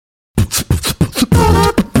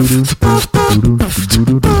everybody,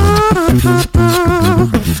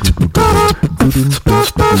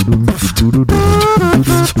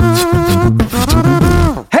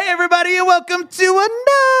 and welcome to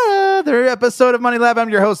another episode of Money Lab. I'm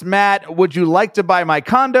your host, Matt. Would you like to buy my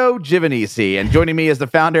condo? Giovanni. And joining me is the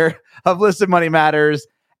founder of Listen Money Matters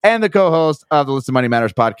and the co-host of the Listen Money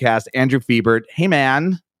Matters podcast, Andrew Fiebert. Hey,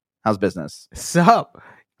 man. How's business? Sup?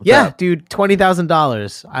 What's up? Dude,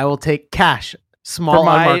 $20,000. I will take cash, small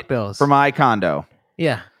unmarked bills. For my condo.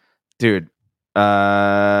 Yeah. Dude,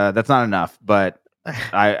 that's not enough, but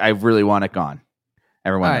I really want it gone.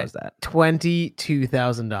 Everyone knows that.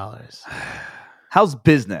 $22,000. How's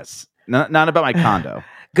business? Not about my condo.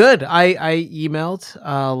 Good. I emailed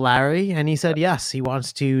Larry, and he said yes. He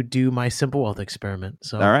wants to do my Simple Wealth experiment.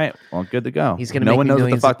 So all right. Well, good to go. He's gonna. No one knows what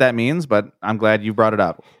the fuck that means, but I'm glad you brought it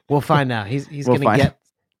up. We'll find out. He's going to get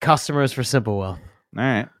customers for Simple Wealth. All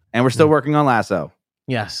right. And we're still working on Lasso.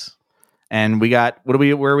 Yes. And we got where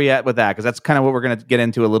are we at with that? Because that's kind of what we're going to get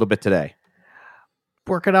into a little bit today.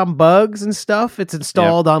 Working on bugs and stuff. It's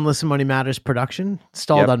installed on Listen Money Matters production.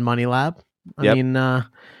 Installed on Money Lab. I mean,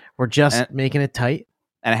 we're just making it tight.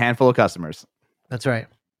 And a handful of customers. That's right.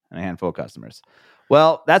 And a handful of customers.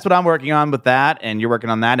 Well, that's what I'm working on with that, and you're working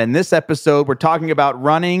on that. In this episode, we're talking about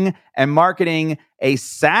running and marketing a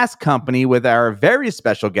SaaS company with our very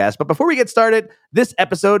special guest. But before we get started, this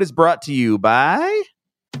episode is brought to you by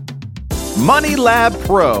Money Lab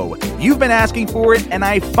Pro. You've been asking for it, and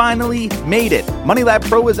I finally made it. Money Lab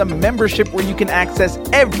Pro is a membership where you can access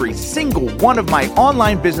every single one of my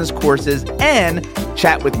online business courses and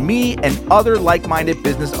chat with me and other like-minded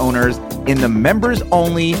business owners in the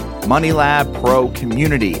members-only Money Lab Pro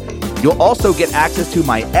community. You'll also get access to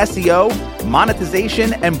my SEO,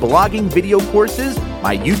 monetization, and blogging video courses,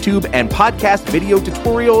 my YouTube and podcast video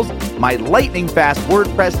tutorials, my lightning-fast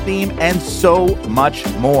WordPress theme, and so much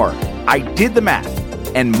more. I did the math,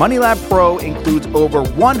 and Money Lab Pro includes over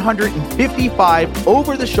 155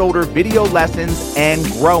 over-the-shoulder video lessons and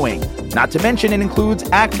growing. Not to mention, it includes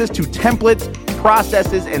access to templates,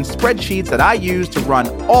 processes, and spreadsheets that I use to run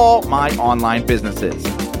all my online businesses.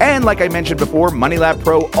 And like I mentioned before, Money Lab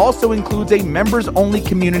Pro also includes a members-only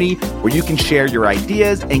community where you can share your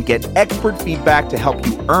ideas and get expert feedback to help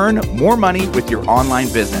you earn more money with your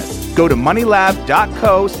online business. Go to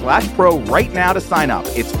moneylab.co/pro right now to sign up.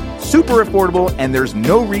 It's super affordable, and there's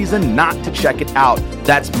no reason not to check it out.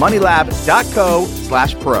 That's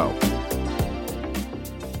moneylab.co/pro.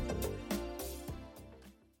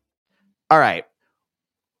 All right.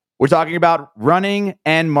 We're talking about running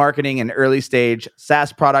and marketing an early stage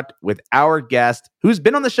SaaS product with our guest who's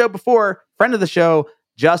been on the show before, friend of the show,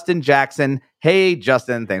 Justin Jackson. Hey,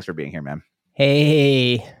 Justin, thanks for being here, man.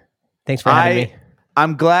 Hey, thanks for having me.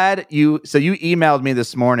 I'm glad you emailed me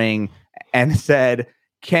this morning and said,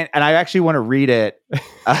 and I actually want to read it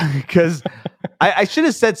because I should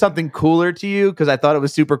have said something cooler to you because I thought it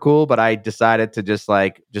was super cool, but I decided to just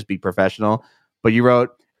be professional. But you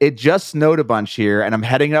wrote, "It just snowed a bunch here, and I'm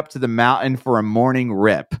heading up to the mountain for a morning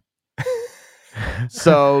rip.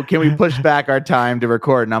 So can we push back our time to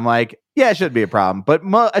record?" And I'm like, yeah, it shouldn't be a problem. But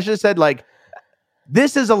I should have said,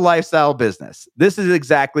 this is a lifestyle business. This is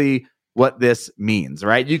exactly what this means,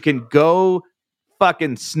 right? You can go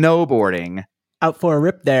fucking snowboarding. Out for a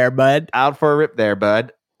rip there, bud.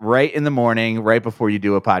 Right in the morning, right before you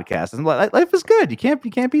do a podcast. And life is good. You can't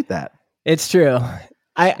beat that. It's true.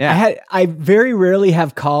 I very rarely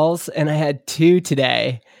have calls, and I had 2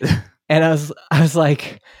 today. And I was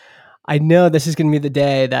like, I know this is going to be the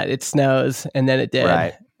day that it snows, and then it did.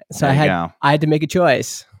 Right. So I had to make a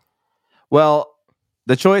choice. Well,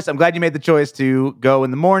 I'm glad you made the choice to go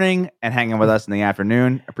in the morning and hang in with us in the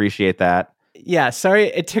afternoon. Appreciate that. Yeah, sorry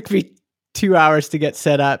it took me 2 hours to get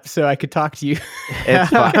set up so I could talk to you. It's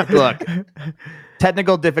fine. Look,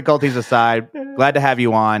 technical difficulties aside, glad to have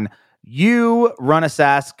you on. You run a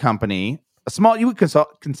SaaS company, you would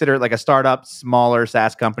consider it like a startup, smaller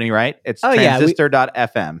SaaS company, right? It's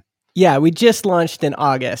Transistor.fm. Yeah, we just launched in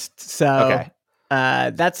August. So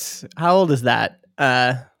that's, how old is that?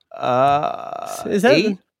 Is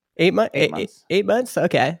that 8 months? 8 months?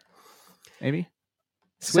 Okay. Maybe.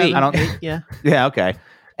 Sweet. Yeah. Yeah, okay.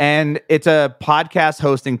 And it's a podcast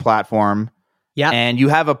hosting platform. Yeah. And you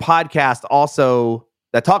have a podcast also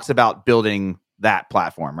that talks about building that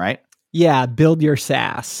platform, right? Yeah, build your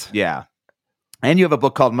SaaS. Yeah. And you have a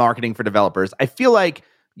book called Marketing for Developers. I feel like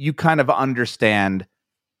you kind of understand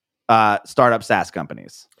startup SaaS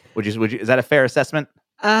companies. Would you is that a fair assessment?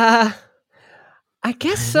 I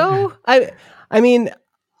guess so. I mean,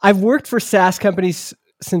 I've worked for SaaS companies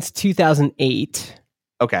since 2008.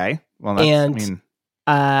 Okay. Well,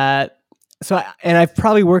 I've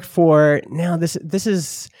probably worked for now. This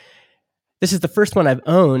is the first one I've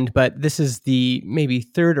owned, but this is the maybe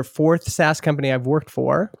third or fourth SaaS company I've worked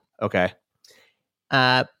for. Okay.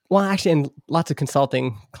 Well, actually, and lots of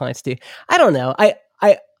consulting clients too. I don't know.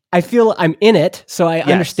 I feel I'm in it, so I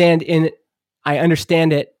understand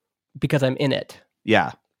it because I'm in it.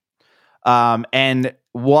 Yeah. And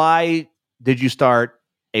why did you start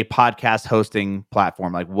a podcast hosting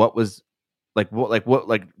platform? Like, what was,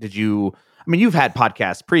 did you? I mean, you've had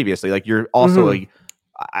podcasts previously. Like, you're also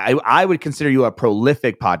I would consider you a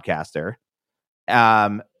prolific podcaster.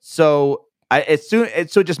 So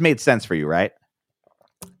it just made sense for you, right?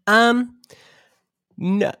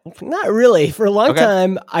 No, not really. For a long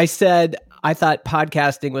time, I said I thought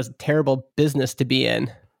podcasting was a terrible business to be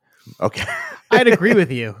in. Okay. I'd agree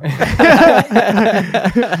with you.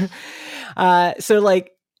 So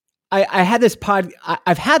like I had this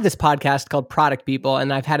I've had this podcast called Product People,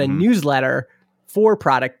 and I've had a newsletter for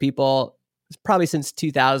Product People probably since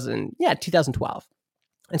 2012.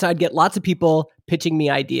 And so I'd get lots of people pitching me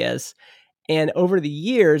ideas. And over the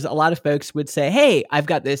years, a lot of folks would say, hey, I've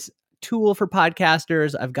got this tool for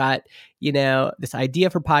podcasters. I've got, this idea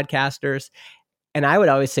for podcasters. And I would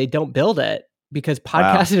always say, don't build it, because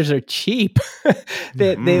podcasters are cheap.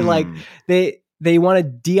 They want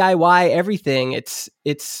to DIY everything. It's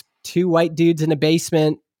two white dudes in a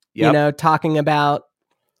basement, talking about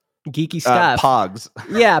geeky stuff. Pogs.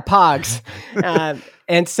 Yeah, pogs.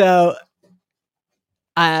 And so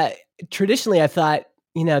traditionally I thought,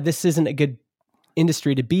 this isn't a good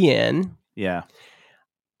industry to be in. Yeah.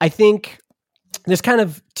 I think there's kind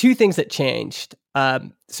of two things that changed.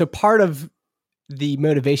 So part of the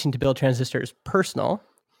motivation to build Transistor is personal.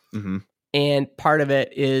 Mm-hmm. And part of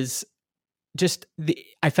it is just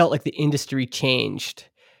I felt like the industry changed.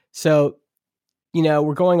 So,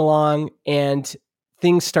 we're going along and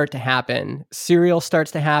things start to happen. Serial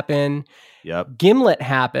starts to happen. Yep. Gimlet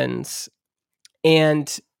happens.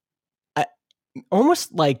 And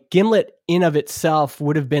almost like Gimlet in of itself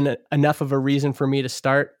would have been enough of a reason for me to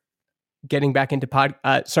start getting back into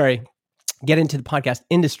get into the podcast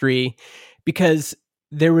industry, because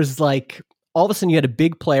there was like, all of a sudden you had a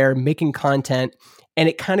big player making content, and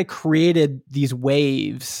it kind of created these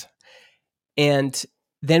waves. And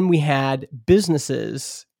then we had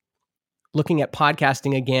businesses looking at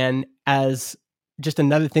podcasting again as just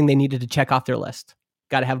another thing they needed to check off their list.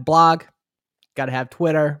 Got to have a blog, got to have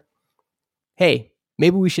Twitter. Hey,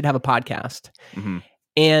 maybe we should have a podcast. Mm-hmm.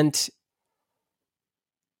 And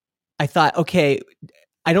I thought, okay,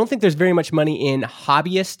 I don't think there's very much money in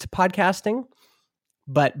hobbyist podcasting,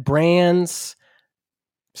 but brands,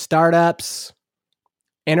 startups,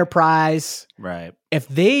 enterprise, right? If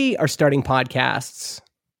they are starting podcasts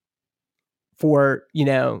for,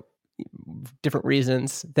 different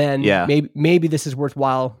reasons, then maybe this is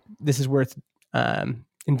worthwhile. This is worth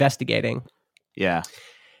investigating. Yeah.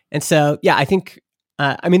 And so, I think,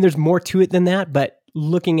 there's more to it than that, but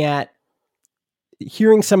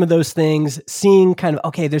hearing some of those things, seeing kind of,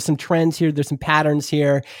 okay, there's some trends here, there's some patterns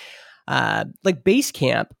here. Like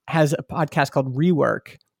Basecamp has a podcast called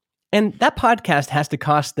Rework, and that podcast has to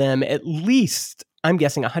cost them at least, I'm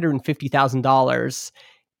guessing, $150,000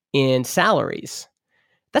 in salaries.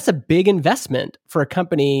 That's a big investment for a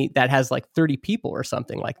company that has like 30 people or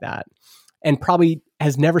something like that, and probably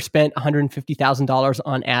has never spent $150,000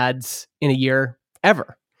 on ads in a year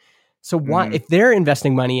ever. So why, if they're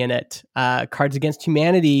investing money in it, Cards Against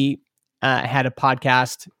Humanity had a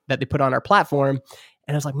podcast that they put on our platform,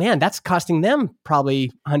 and I was like, man, that's costing them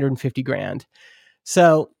probably $150,000.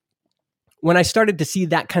 So when I started to see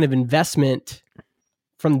that kind of investment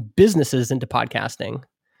from businesses into podcasting,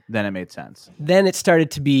 then it made sense. Then it started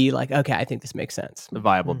to be like, okay, I think this makes sense. The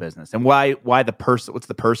viable business. And why what's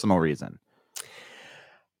the personal reason?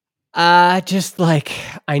 Just like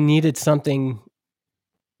I needed something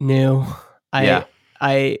new. I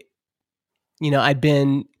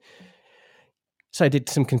did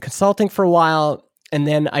some consulting for a while, and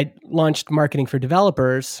then I launched Marketing for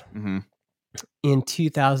Developers in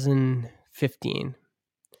 2015.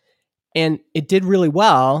 And it did really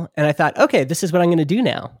well. And I thought, okay, this is what I'm going to do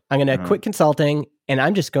now. I'm going to quit consulting, and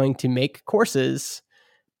I'm just going to make courses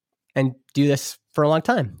and do this for a long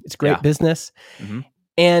time. It's great business. Mm-hmm.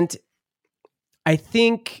 And I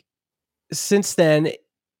think since then,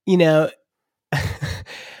 in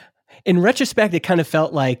retrospect, it kind of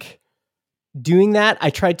felt like doing that. I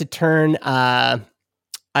tried to turn,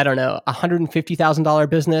 $150,000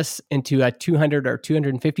 business into a $200,000 or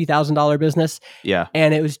 $250,000 business. Yeah.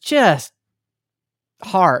 And it was just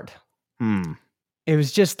hard. Mm. It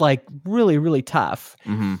was just like really, really tough.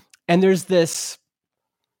 Mm-hmm. And there's this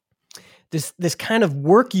this kind of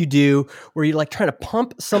work you do where you're like trying to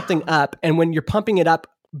pump something up, and when you're pumping it up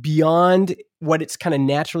beyond what it's kind of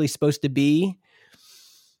naturally supposed to be,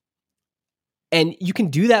 and you can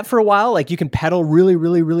do that for a while, like you can pedal really,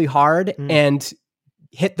 really, really hard and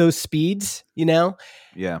hit those speeds,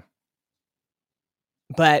 Yeah.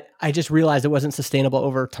 But I just realized it wasn't sustainable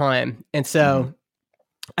over time. And so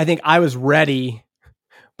I think I was ready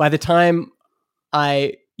by the time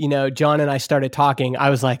John and I started talking. I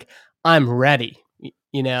was like, I'm ready,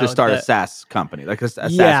 to start a SaaS company, like a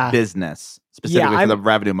SaaS business, specifically for the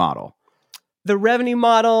revenue model. The revenue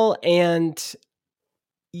model, and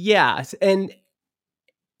the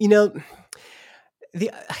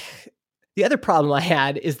other problem I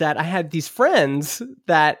had is that I had these friends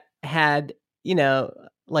that had,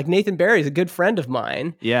 like Nathan Barry is a good friend of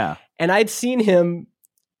mine. Yeah. And I'd seen him,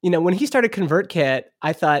 when he started ConvertKit,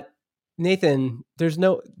 I thought, Nathan,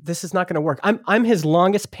 this is not going to work. I'm his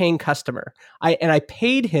longest paying customer. I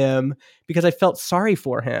paid him because I felt sorry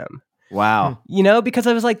for him. Wow. Because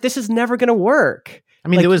I was like, this is never going to work. I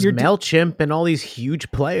mean, there was MailChimp and all these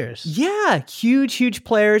huge players. Yeah, huge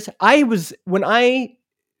players. When I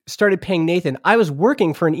started paying Nathan, I was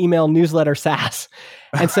working for an email newsletter SaaS.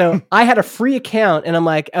 And so I had a free account, and I'm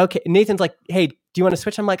like, okay, Nathan's like, hey, do you want to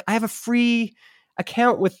switch? I'm like, I have a free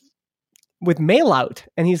account with MailOut.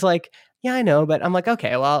 And he's like, yeah, I know. But I'm like,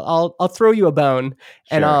 okay, well, I'll throw you a bone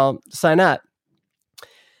and I'll sign up.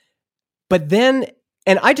 But then,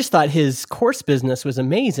 and I just thought his course business was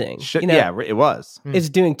amazing. Yeah, it was. It's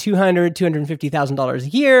doing $250,000 a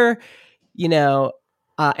year,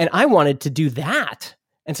 and I wanted to do that.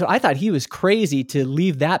 And so I thought he was crazy to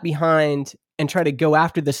leave that behind and try to go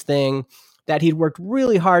after this thing that he'd worked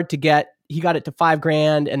really hard to get. He got it to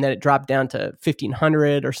 $5,000, and then it dropped down to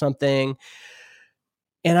 $1,500 or something.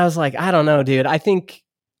 And I was like, I don't know, dude. I think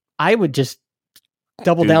I would just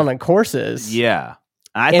double down on courses. Yeah.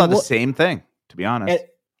 I thought the same thing, to be honest.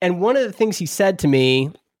 And one of the things he said to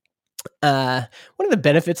me, one of the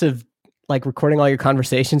benefits of like recording all your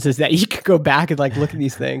conversations is that you could go back and like look at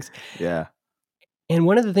these things. Yeah. And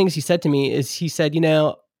one of the things he said to me is he said,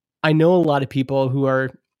 I know a lot of people who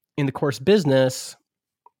are in the course business,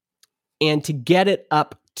 and to get it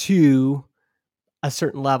up to a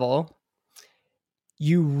certain level,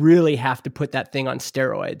 you really have to put that thing on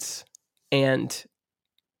steroids. And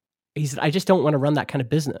he said, I just don't want to run that kind of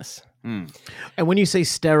business. And when you say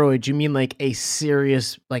steroids, you mean like a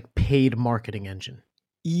serious, like paid marketing engine?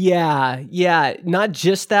 Yeah. Not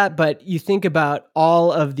just that, but you think about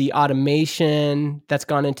all of the automation that's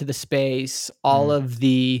gone into the space, all of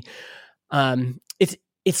the,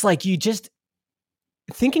 it's like you just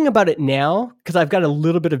thinking about it now, because I've got a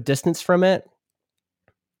little bit of distance from it.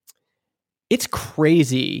 It's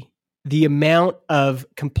crazy the amount of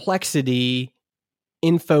complexity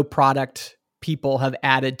info product people have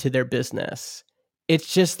added to their business.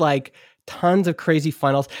 It's just like tons of crazy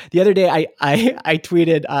funnels. The other day, I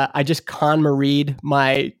tweeted, I just KonMari'd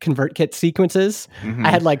my ConvertKit sequences.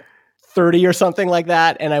 I had like 30 or something like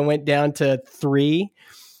that, and I went down to 3.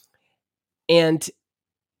 And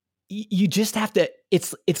you just have to.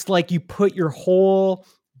 It's like you put your whole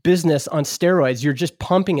business on steroids. You're just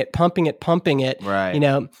pumping it,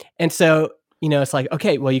 right? And so it's like,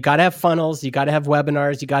 okay, well, you got to have funnels, you got to have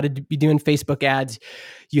webinars, you got to be doing Facebook ads.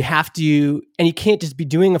 You have to, and you can't just be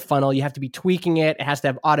doing a funnel. You have to be tweaking it. It has to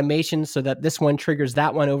have automation so that this one triggers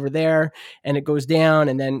that one over there, and it goes down.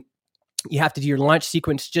 And then you have to do your launch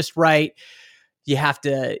sequence just right. You have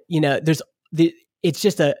to, it's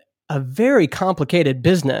just a very complicated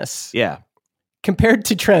business. Yeah. Compared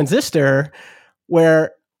to Transistor,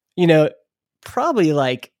 where, probably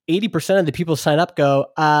like 80% of the people sign up go,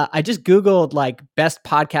 I just Googled like best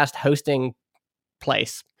podcast hosting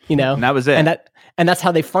place, and that was it. And that's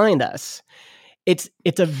how they find us. It's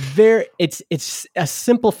a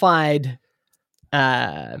simplified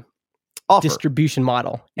distribution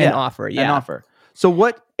model and offer. Yeah. An offer. So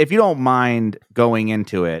what, if you don't mind going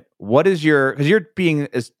into it, what is because you're being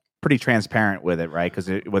pretty transparent with it, right? Because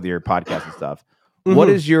with your podcast and stuff. What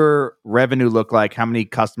does your revenue look like? How many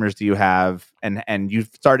customers do you have? And you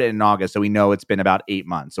started in August, so we know it's been about 8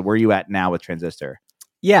 months. So where are you at now with Transistor?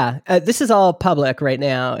 Yeah, this is all public right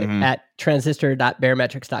now at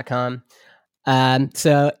transistor.baremetrics.com.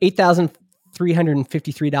 So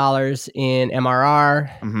 $8,353 in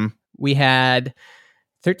MRR. We had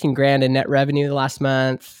 $13,000 in net revenue the last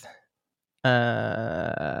month.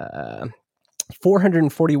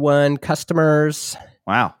 441 customers.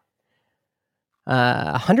 Wow.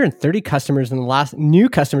 130 new customers in the last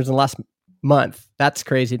month. That's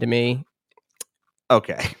crazy to me.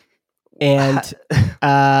 Okay. And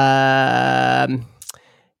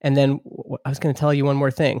And then I was going to tell you one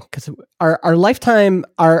more thing, because our lifetime,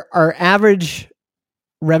 our average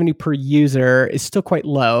revenue per user is still quite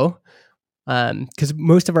low, because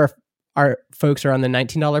most of our folks are on the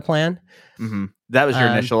 $19 plan. Mm-hmm. That was your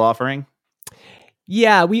initial offering?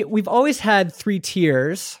 Yeah, we've always had 3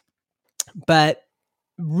 tiers, but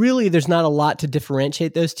really there's not a lot to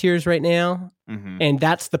differentiate those tiers right now. Mm-hmm. And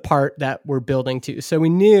that's the part that we're building to. So we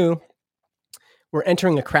knew we're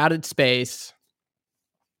entering a crowded space.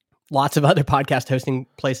 Lots of other podcast hosting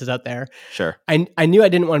places out there. Sure. I knew I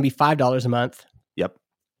didn't want to be $5 a month. Yep.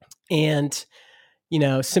 And,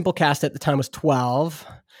 Simplecast at the time was $12.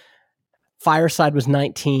 Fireside was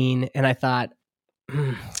 $19. And I thought,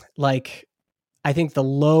 I think the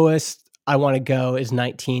lowest I want to go is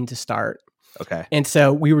 $19 to start. Okay. And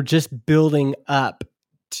so we were just building up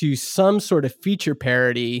to some sort of feature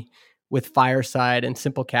parity with Fireside and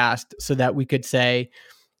Simplecast so that we could say,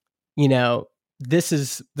 this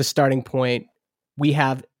is the starting point. We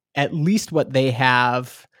have at least what they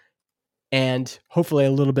have and hopefully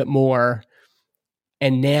a little bit more.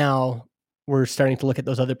 And now we're starting to look at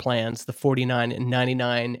those other plans, the $49 and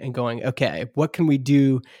 $99, and going, okay, what can we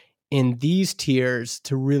do in these tiers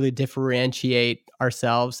to really differentiate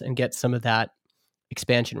ourselves and get some of that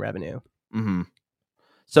expansion revenue? Mm-hmm.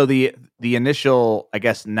 So the initial, I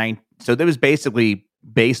guess, so that was basically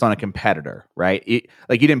based on a competitor, right? You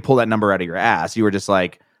didn't pull that number out of your ass. You were just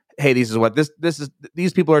like, hey, this is what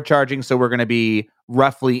these people are charging, so we're going to be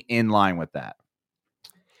roughly in line with that.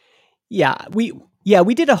 Yeah, we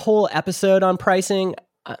did a whole episode on pricing.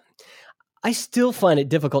 I still find it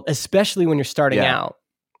difficult, especially when you're starting out,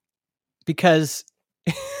 because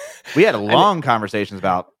we had long conversations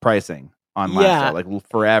about pricing on last show,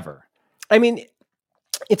 forever. I mean,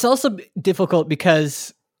 it's also difficult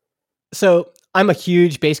because, so I'm a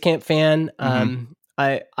huge Basecamp fan.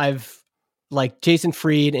 Mm-hmm. I've Jason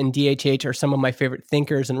Fried and DHH are some of my favorite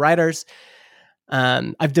thinkers and writers.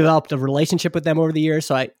 I've developed a relationship with them over the years,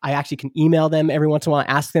 so I actually can email them every once in a while,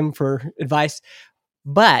 ask them for advice.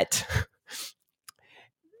 But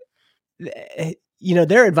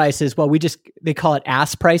their advice is, well, they call it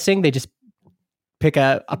ass pricing. They just pick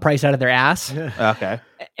a price out of their ass. Okay.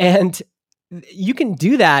 And you can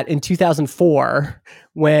do that in 2004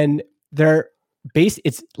 when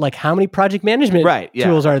it's like, how many project management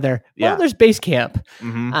tools are there? Well, there's Basecamp.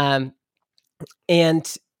 Mm-hmm.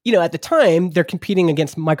 And at the time, they're competing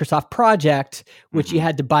against Microsoft Project, which mm-hmm. you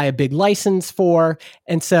had to buy a big license for.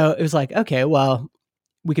 And so it was like, okay, well,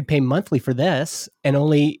 we could pay monthly for this, and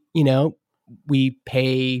only, we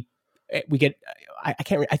get, I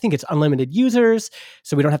think it's unlimited users,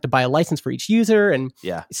 so we don't have to buy a license for each user. And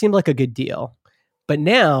it seemed like a good deal. But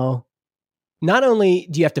now, not only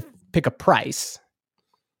do you have to pick a price,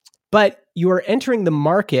 but you are entering the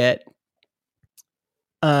market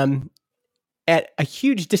at a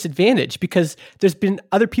huge disadvantage, because there's been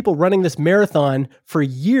other people running this marathon for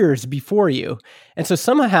years before you. And so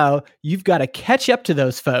somehow you've got to catch up to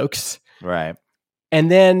those folks. Right. And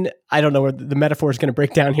then, I don't know where the metaphor is going to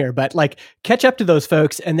break down here, but catch up to those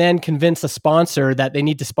folks and then convince a sponsor that they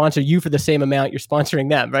need to sponsor you for the same amount you're sponsoring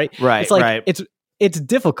them. Right. Right. It's it's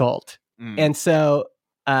difficult. And so,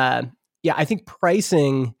 I think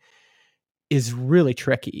pricing is really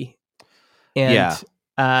tricky. And,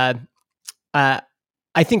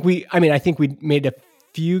 I think we made a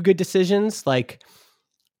few good decisions.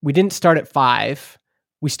 We didn't start at 5,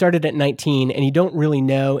 we started at 19, and you don't really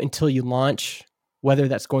know until you launch whether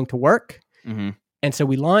that's going to work. Mm-hmm. And so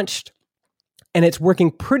we launched, and it's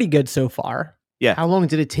working pretty good so far. Yeah. How long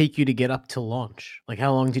did it take you to get up to launch?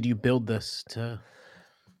 How long did you build this to?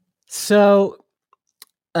 So,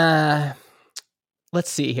 let's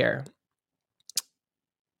see here.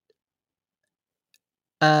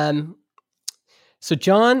 So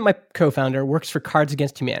John, my co-founder, works for Cards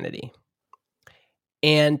Against Humanity,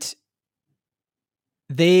 and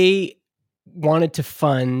they wanted to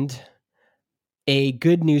fund a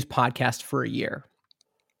good news podcast for a year.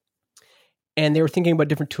 And they were thinking about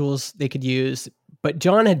different tools they could use, but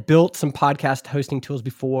John had built some podcast hosting tools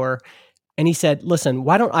before, and he said, listen,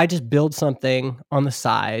 why don't I just build something on the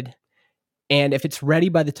side, and if it's ready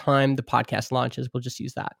by the time the podcast launches, we'll just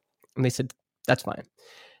use that. And they said, that's fine.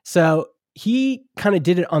 So he kind of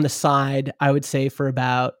did it on the side, I would say, for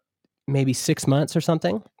about maybe 6 months or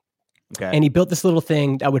something. Okay. And he built this little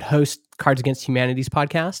thing that would host Cards Against Humanity's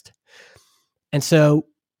podcast. And so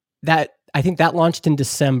I think that launched in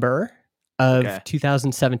December of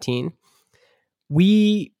 2017.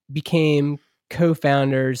 We became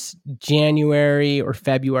co-founders January or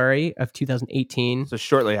February of 2018. So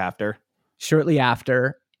shortly after.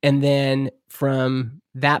 And then from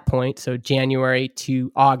that point, so January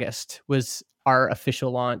to August was our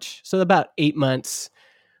official launch. So about 8 months,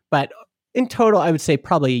 but in total, I would say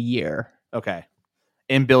probably a year. Okay.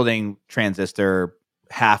 In building Transistor,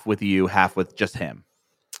 half with you, half with just him.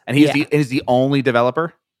 And he's the only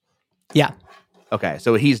developer? Yeah. Okay.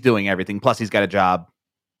 So he's doing everything. Plus he's got a job.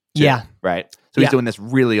 Too, yeah. Right. So he's doing this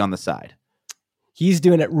really on the side. He's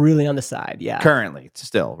doing it really on the side. Yeah. Currently,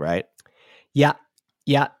 still, right? Yeah.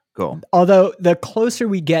 Yeah. Cool. Although the closer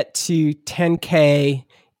we get to 10K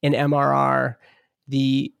in MRR,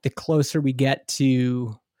 the closer we get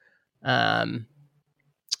to, him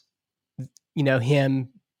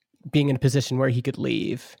being in a position where he could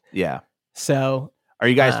leave. Yeah. So are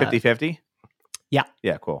you guys 50-50? Yeah.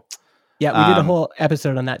 Yeah, cool. Yeah, we did a whole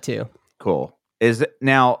episode on that too. Cool.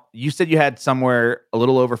 Now, you said you had somewhere a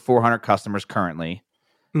little over 400 customers currently.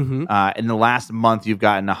 Mm-hmm. In the last month, you've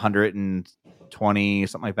gotten 120,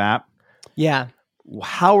 something like that. Yeah.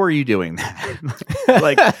 How are you doing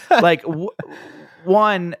that?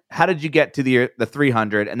 One, how did you get to the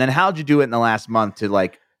 300? And then how did you do it in the last month to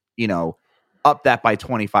up that by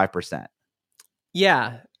 25%?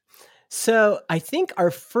 Yeah. So I think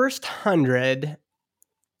our first 100,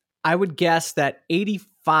 I would guess that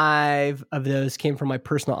 85 of those came from my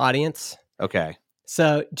personal audience. Okay.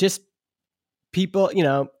 So just people,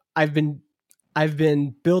 I've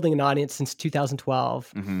been building an audience since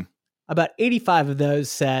 2012. Mm-hmm. About 85 of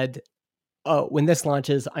those said, "Oh, when this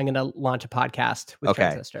launches, I'm going to launch a podcast with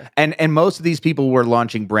Transistor." And most of these people were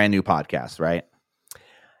launching brand new podcasts, right?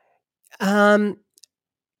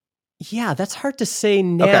 Yeah, that's hard to say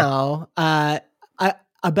now. Okay.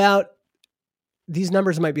 About these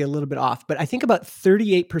numbers might be a little bit off, but I think about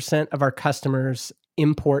 38% of our customers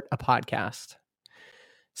import a podcast.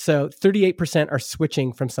 So 38% are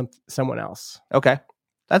switching from someone else. Okay.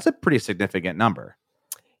 That's a pretty significant number.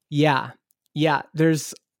 Yeah. Yeah.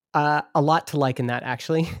 There's a lot to like in that,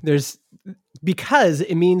 actually. Because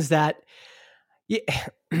it means that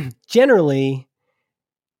generally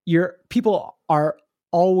your people are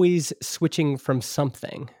always switching from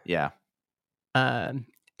something. Yeah.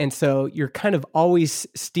 And so you're kind of always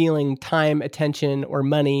stealing time, attention, or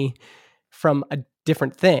money from a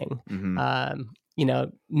different thing. Mm-hmm.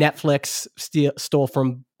 Netflix stole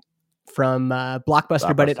from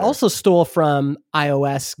Blockbuster, but it also stole from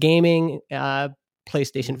iOS gaming,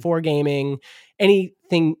 PlayStation 4 gaming,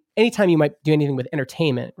 anytime you might do anything with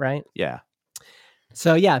entertainment, right? Yeah.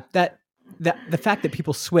 So yeah, that the fact that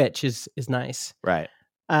people switch is nice. Right.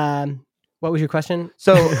 What was your question?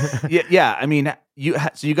 So yeah, I mean, you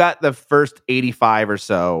got the first 85 or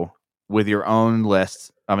so with your own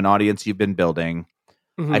list of an audience you've been building.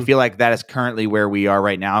 Mm-hmm. I feel like that is currently where we are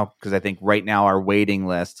right now, because I think right now our waiting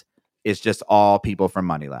list is just all people from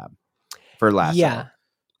Money Lab for Lasso. Yeah.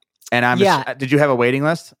 And did you have a waiting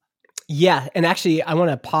list? Yeah. And actually, I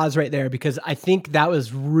want to pause right there because I think that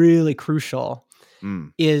was really crucial.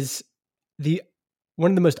 Is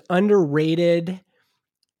one of the most underrated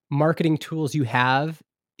marketing tools you have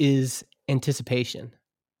is anticipation.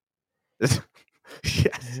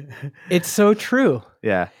 Yes. It's so true.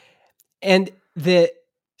 Yeah. And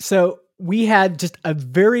so we had just a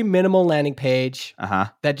very minimal landing page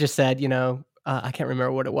that just said, I can't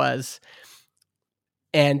remember what it was,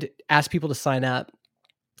 and asked people to sign up.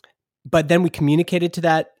 But then we communicated to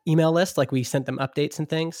that email list, like we sent them updates and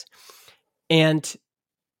things. And,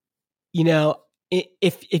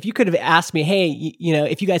 if you could have asked me, hey,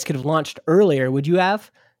 if you guys could have launched earlier, would you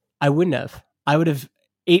have? I wouldn't have. I would have.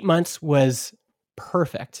 8 months was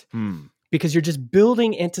perfect because you're just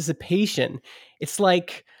building anticipation. It's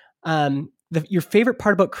like your favorite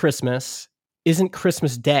part about Christmas isn't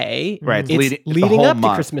Christmas Day. Right. It's leading up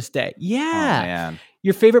to Christmas Day. Yeah. Oh, man.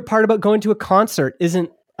 Your favorite part about going to a concert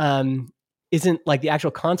isn't like the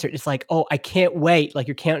actual concert. It's like, oh, I can't wait. Like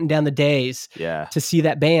you're counting down the days to see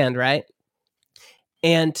that band, right?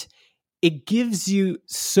 And it gives you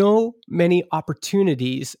so many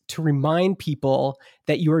opportunities to remind people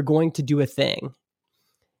that you are going to do a thing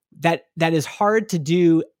that is hard to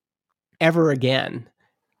do ever again.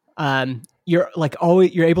 You're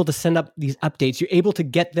able to send up these updates. You're able to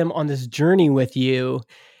get them on this journey with you.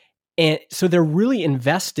 And so they're really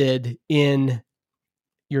invested in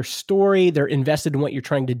your story. They're invested in what you're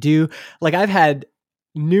trying to do. Like I've had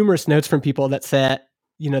numerous notes from people that said,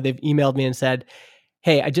 they've emailed me and said,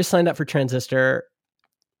 hey, I just signed up for Transistor.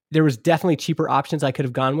 There was definitely cheaper options I could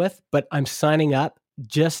have gone with, but I'm signing up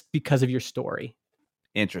just because of your story.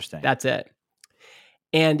 Interesting. That's it.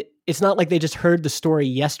 And it's not like they just heard the story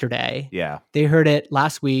yesterday. Yeah. They heard it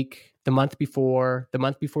last week, the month before, the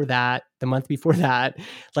month before that, the month before that.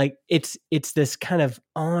 Like it's this kind of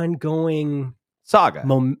ongoing saga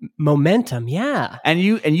momentum. Yeah. And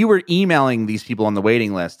you were emailing these people on the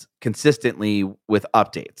waiting list consistently with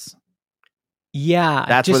updates. Yeah.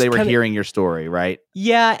 That's where they were hearing your story, right?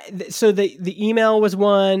 Yeah. So the email was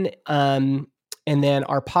one. And then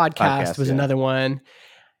our podcast was another one,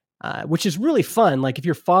 which is really fun. Like if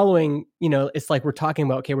you're following, it's like we're talking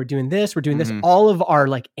about, okay, we're doing this. All of our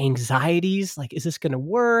like anxieties, like, is this going to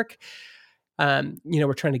work?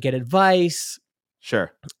 We're trying to get advice.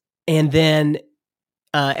 Sure. And then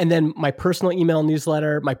my personal email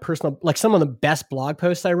newsletter, like some of the best blog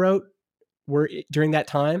posts I wrote were during that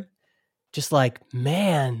time. Just like,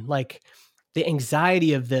 man, like the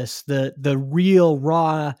anxiety of this, the real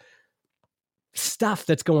raw stuff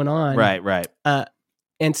that's going on. Right.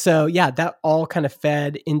 And so, yeah, that all kind of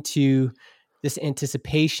fed into this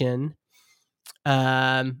anticipation.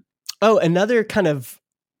 Another kind of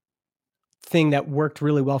thing that worked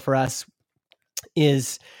really well for us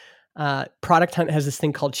is Product Hunt has this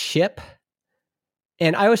thing called Ship.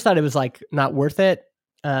 And I always thought it was like not worth it.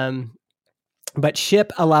 But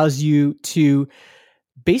Ship allows you to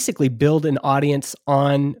basically build an audience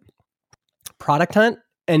on Product Hunt,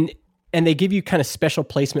 and they give you kind of special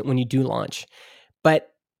placement when you do launch.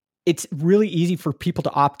 But it's really easy for people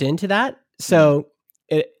to opt into that. So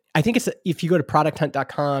I think if you go to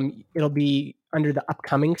producthunt.com, it'll be under the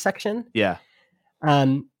upcoming section. Yeah.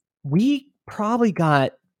 We probably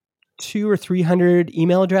got 200 or 300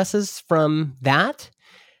 email addresses from that.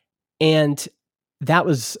 And that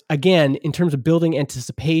was, again, in terms of building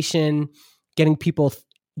anticipation, getting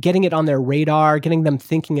it on their radar, getting them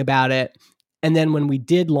thinking about it. And then when we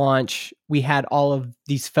did launch, we had all of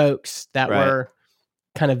these folks that were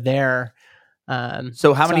kind of there.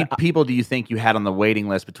 So how many people do you think you had on the waiting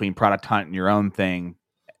list between Product Hunt and your own thing?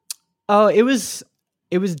 Oh, it was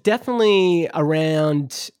definitely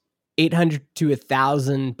around 800 to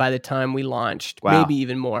 1,000 by the time we launched. Wow. Maybe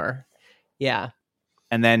even more. Yeah.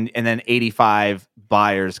 And then 85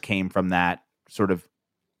 buyers came from that sort of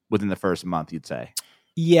within the first month, you'd say.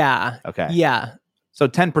 Yeah. Okay. Yeah. So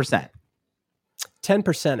 10%.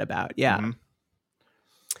 10% about, yeah. Mm-hmm.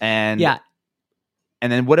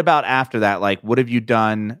 And then what about after that? Like, what have you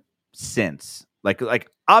done since? Like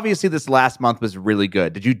obviously this last month was really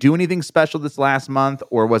good. Did you do anything special this last month,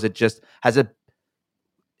 or was it just is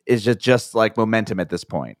it just like momentum at this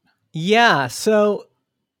point? Yeah. So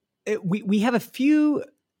we have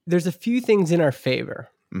there's a few things in our favor.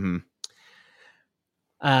 Mm-hmm.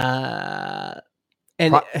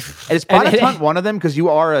 Is Product Hunt one of them? Because you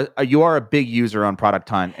are a big user on Product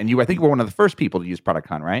Hunt, and I think you were one of the first people to use Product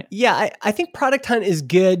Hunt, right? Yeah, I think Product Hunt is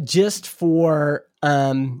good just for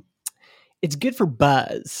it's good for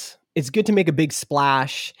buzz. It's good to make a big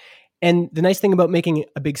splash, and the nice thing about making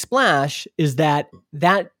a big splash is that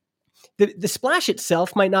the splash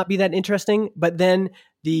itself might not be that interesting, but then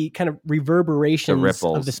the kind of reverberations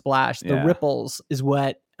of the splash, the ripples, is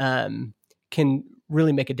what can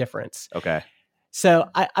really make a difference. Okay. So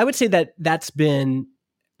I would say that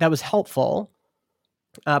was helpful.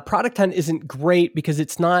 Product Hunt isn't great because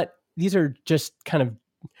these are just kind of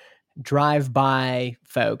drive-by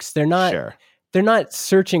folks. They're not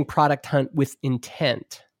searching Product Hunt with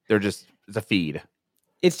intent. It's a feed.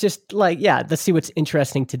 It's just like, let's see what's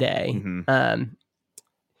interesting today.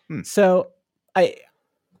 Mm-hmm. So I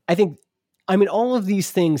think, all of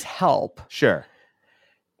these things help. Sure.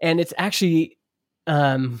 And it's actually,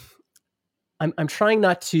 I'm trying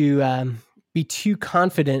not to be too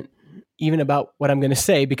confident even about what I'm going to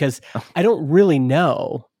say, because I don't really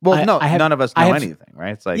know. Well, none of us know anything,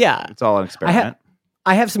 right? It's like, it's all an experiment.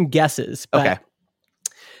 I have some guesses. But, okay.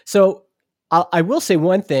 So I will say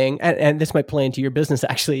one thing, and this might play into your business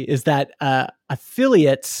actually, is that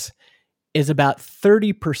affiliates is about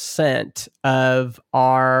 30% of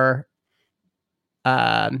our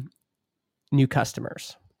new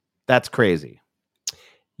customers. That's crazy.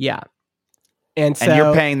 Yeah. And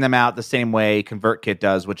you're paying them out the same way ConvertKit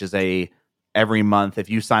does, which is every month. If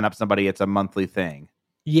you sign up somebody, it's a monthly thing.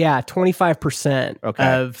 Yeah, 25%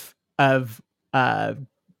 of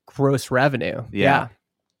gross revenue. Yeah.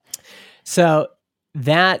 So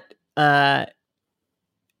that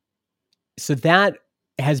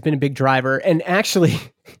has been a big driver. And actually,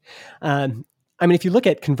 if you look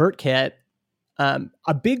at ConvertKit,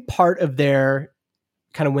 a big part of their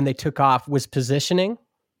kind of when they took off was positioning.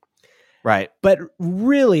 Right. But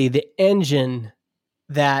really the engine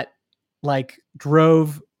that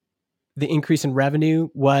drove the increase in revenue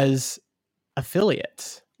was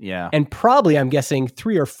affiliates. Yeah. And probably, I'm guessing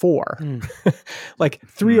 3 or 4, like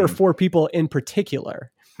 3 or 4 people in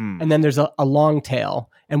particular. and then there's a long tail.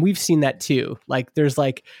 And we've seen that too. Like there's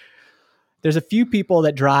a few people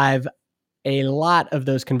that drive a lot of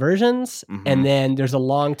those conversions, and then there's a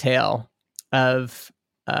long tail of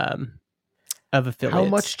affiliates. How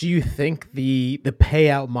much do you think the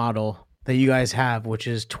payout model that you guys have, which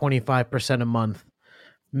is 25% a month,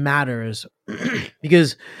 matters?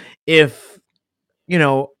 Because if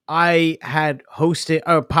I had hosted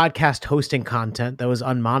a podcast hosting content that was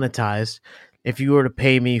unmonetized, if you were to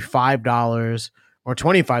pay me $5 or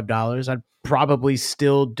 $25, I'd probably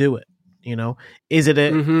still do it. Is it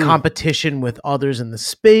a competition with others in the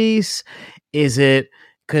space? Is it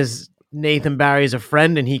because Nathan Barry is a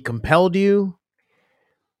friend and he compelled you?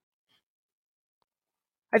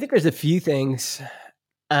 I think there's a few things.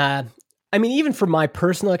 Even from my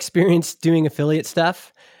personal experience doing affiliate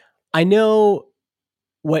stuff, I know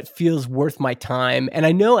what feels worth my time. And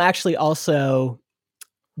I know actually also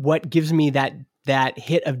what gives me that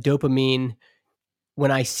hit of dopamine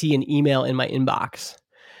when I see an email in my inbox.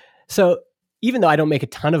 So even though I don't make a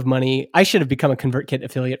ton of money, I should have become a ConvertKit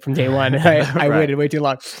affiliate from day one. I waited way too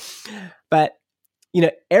long. But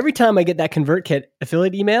every time I get that ConvertKit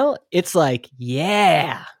affiliate email, it's like,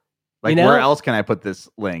 yeah. Like, where else can I put this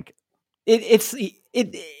link?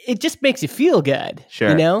 It just makes you feel good.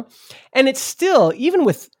 Sure. And it's still, even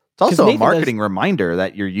with... It's also a marketing reminder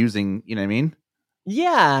that you're using, you know what I mean?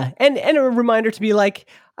 Yeah. And a reminder to be like,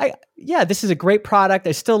 this is a great product.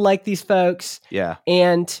 I still like these folks. Yeah.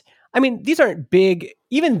 And these aren't big,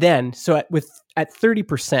 even then. So at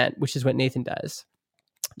 30%, which is what Nathan does,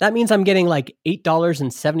 that means I'm getting like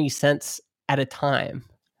 $8.70 at a time.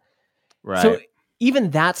 Right. So even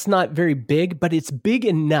that's not very big, but it's big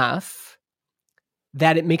enough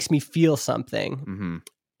that it makes me feel something. Mm-hmm.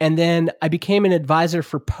 And then I became an advisor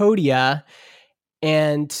for Podia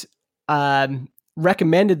and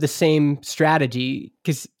recommended the same strategy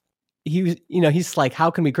because he was, he's like, how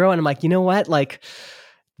can we grow? And I'm like, you know what? Like,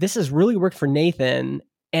 this has really worked for Nathan.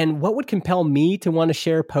 And what would compel me to want to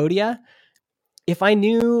share Podia? If I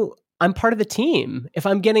knew I'm part of the team, if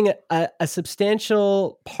I'm getting a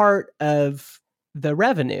substantial part of the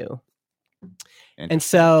revenue. And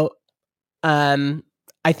so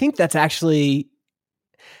I think that's actually,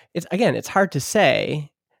 it's hard to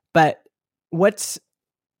say, but what's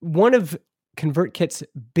one of ConvertKit's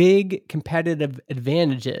big competitive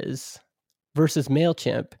advantages versus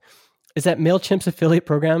MailChimp is that MailChimp's affiliate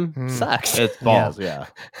program sucks. It's balls, yeah.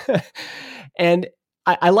 And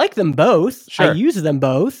I like them both. Sure. I use them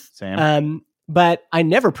both. Same. But I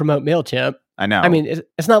never promote MailChimp. I know.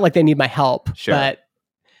 It's not like they need my help. Sure.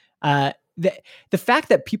 But the fact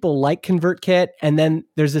that people like ConvertKit and then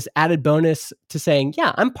there's this added bonus to saying,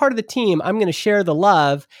 yeah, I'm part of the team. I'm going to share the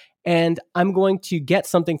love and I'm going to get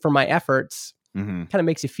something for my efforts kind of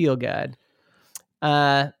makes you feel good.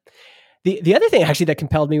 The other thing actually that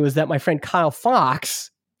compelled me was that my friend Kyle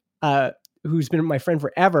Fox, who's been my friend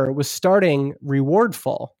forever, was starting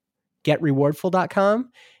Rewardful,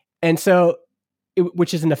 getrewardful.com. And so,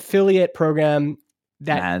 which is an affiliate program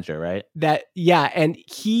that manager, right? And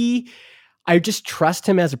I just trust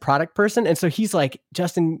him as a product person. And so he's like,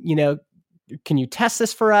 Justin, can you test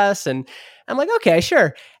this for us? And I'm like, okay,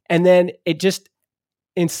 sure. And then it just,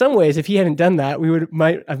 in some ways, if he hadn't done that,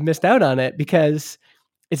 might have missed out on it because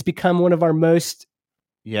it's become one of our best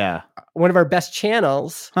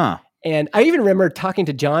channels. Huh. And I even remember talking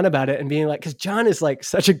to John about it and being like, because John is like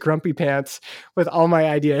such a grumpy pants with all my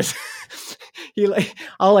ideas.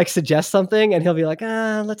 I'll like suggest something and he'll be like,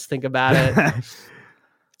 let's think about it.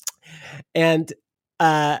 And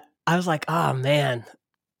I was like, oh man,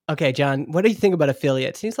 okay, John, what do you think about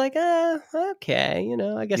affiliates? And he's like, okay,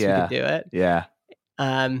 I guess we could do it. Yeah.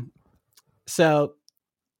 So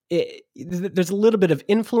there's a little bit of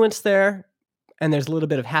influence there, and there's a little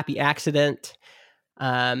bit of happy accident.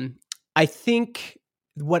 I think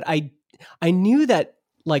what I knew that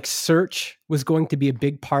like search was going to be a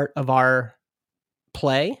big part of our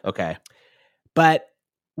play. Okay. But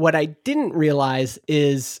what I didn't realize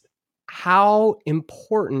is how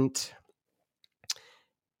important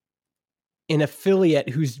an affiliate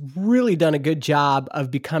who's really done a good job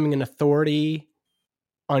of becoming an authority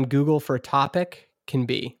on Google for a topic can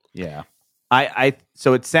be. Yeah.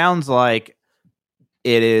 So it sounds like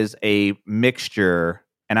it is a mixture,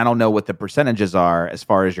 and I don't know what the percentages are as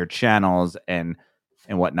far as your channels and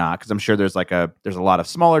whatnot, because I'm sure there's a lot of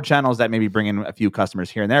smaller channels that maybe bring in a few customers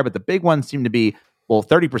here and there, but the big ones seem to be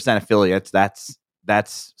 30% affiliates.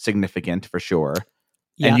 That's significant for sure.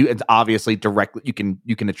 Yeah. And it's obviously directly you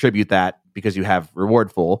can attribute that because you have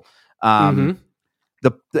Rewardful. I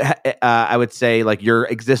would say like your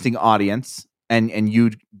existing audience and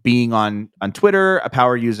you being on Twitter, a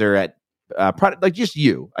power user at product, like just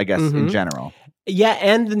you, I guess, in general. Yeah,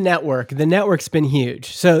 and the network. The network's been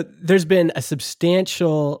huge. So there's been a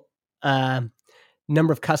substantial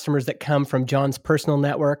number of customers that come from John's personal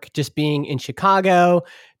network, just being in Chicago,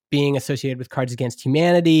 being associated with Cards Against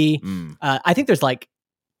Humanity. I think there's like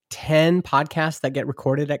 10 podcasts that get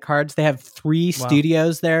recorded at Cards. They have 3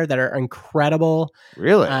 studios there that are incredible.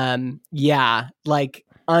 Really? Yeah, like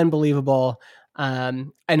unbelievable.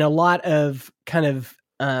 And a lot of kind of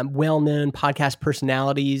well-known podcast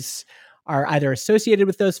personalities are either associated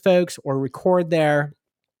with those folks or record there.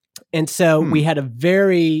 And so we had a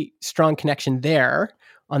very strong connection there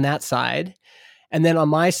on that side. And then on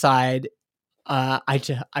my side,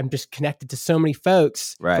 I'm just connected to so many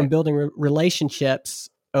folks from building relationships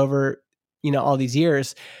over, all these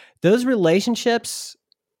years. Those relationships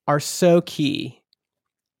are so key.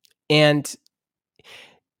 And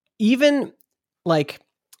even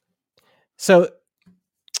so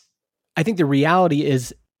I think the reality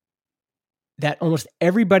is that almost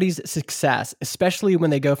everybody's success, especially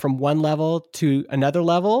when they go from one level to another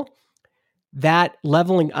level, that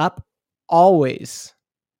leveling up always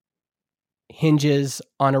hinges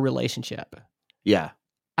on a relationship. Yeah.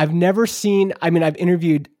 I've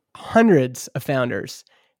interviewed hundreds of founders,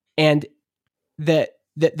 and the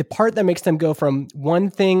part that makes them go from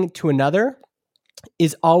one thing to another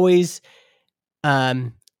is always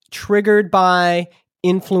triggered by,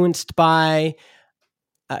 influenced by,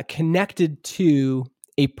 connected to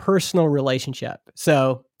a personal relationship.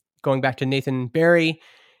 So going back to Nathan Barry,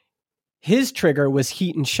 his trigger was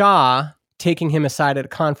Heaton Shaw taking him aside at a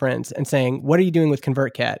conference and saying, "What are you doing with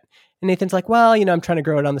ConvertKit?" And Nathan's like, "Well, I'm trying to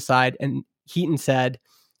grow it on the side." And Heaton said,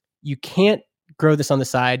 "You can't grow this on the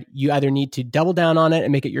side. You either need to double down on it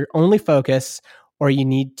and make it your only focus, or you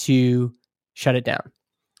need to shut it down."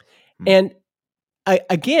 And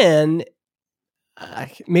again,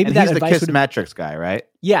 maybe and that he's the advice Kissmetrics guy, right?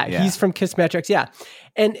 Yeah, he's from Kissmetrics. Yeah.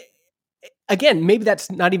 And again, maybe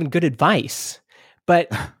that's not even good advice,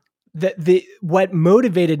 but what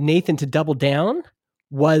motivated Nathan to double down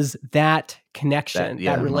was that connection,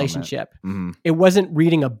 that relationship. It wasn't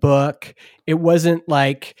reading a book. It wasn't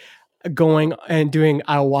like going and doing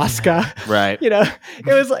ayahuasca. Right. It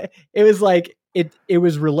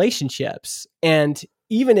was relationships. And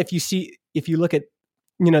even if you look at,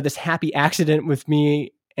 this happy accident with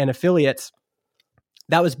me and affiliates,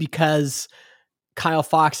 that was because Kyle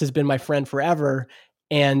Fox has been my friend forever,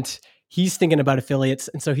 and he's thinking about affiliates.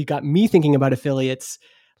 And so he got me thinking about affiliates.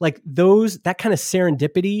 Like that kind of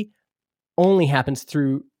serendipity only happens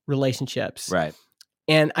through relationships. Right.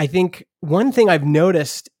 And I think one thing I've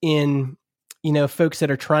noticed in, folks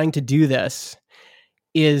that are trying to do this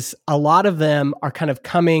is a lot of them are kind of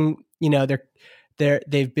coming,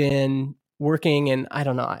 they've been working in, I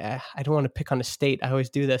don't know, I don't want to pick on a state. I always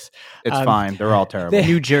do this. It's fine. They're all terrible.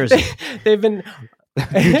 New Jersey. They've been...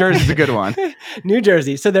 New Jersey's a good one. New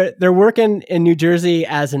Jersey. So they're working in New Jersey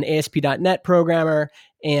as an ASP.NET programmer.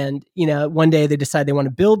 And, one day they decide they want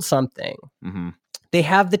to build something. They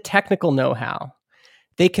have the technical know-how.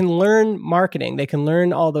 They can learn marketing. They can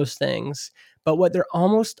learn all those things. But what they're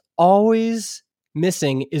almost always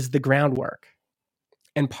missing is the groundwork.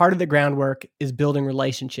 And part of the groundwork is building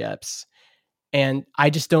relationships. And I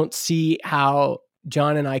just don't see how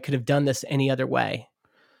John and I could have done this any other way.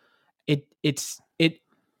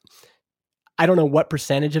 I don't know what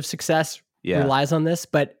percentage of success relies on this,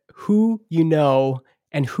 but who you know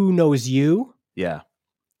and who knows you. Yeah.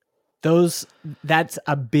 That's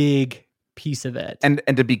a big piece of it. And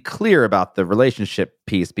to be clear about the relationship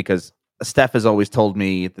piece, because Steph has always told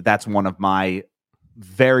me that that's one of my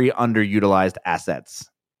very underutilized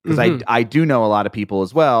assets. Because I do know a lot of people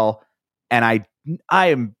as well. And I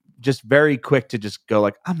am just very quick to just go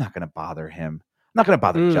like, I'm not going to bother him. I'm not going to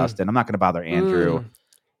bother Justin. I'm not going to bother Andrew.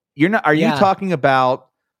 You're not. Are you talking about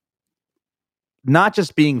not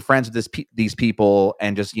just being friends with these people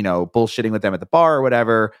and just bullshitting with them at the bar or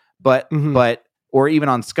whatever, but or even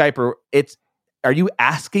on Skype or are you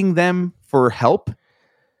asking them for help?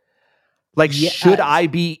 Like, should I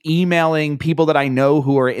be emailing people that I know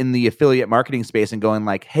who are in the affiliate marketing space and going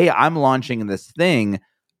like, "Hey, I'm launching this thing.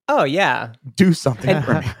 Oh yeah, do something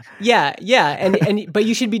for me." Yeah, and but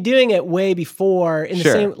you should be doing it way before in the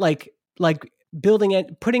same like building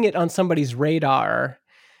it, putting it on somebody's radar.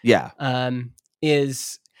 Yeah,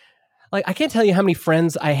 is like I can't tell you how many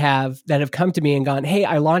friends I have that have come to me and gone, "Hey,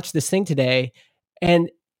 I launched this thing today," and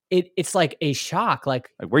it's like a shock. Like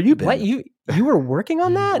where you been? What you were working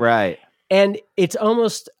on that, right? And it's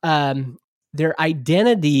almost their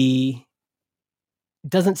identity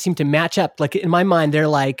doesn't seem to match up. Like in my mind, they're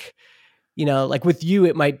like, you know, like with you,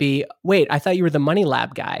 it might be, wait, I thought you were the Money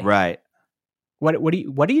Lab guy. Right. What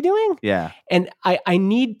are you doing? Yeah. And I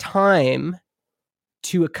need time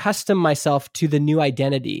to accustom myself to the new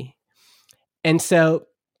identity. And so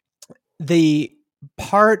the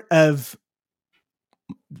part of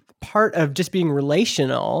just being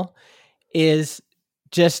relational is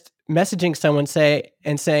just messaging someone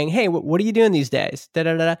saying, hey, what are you doing these days? Da,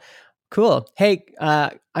 da, da, da. Cool. Hey,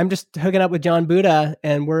 I'm just hooking up with John Buda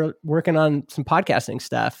and we're working on some podcasting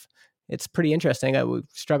stuff. It's pretty interesting. We've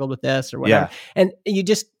struggled with this or whatever. Yeah. And you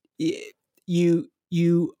just,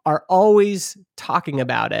 you are always talking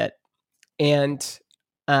about it. And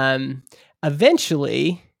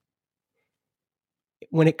eventually,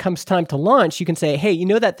 when it comes time to launch, you can say, hey, you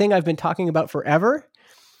know that thing I've been talking about forever?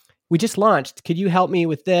 We just launched. Could you help me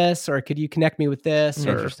with this? Or could you connect me with this?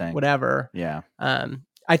 Or whatever. Yeah.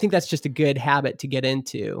 I think that's just a good habit to get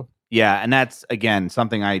into. Yeah. And that's, again,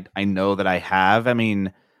 something I know that I have. I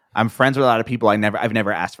mean, I'm friends with a lot of people. I've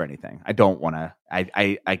never asked for anything. I don't want to.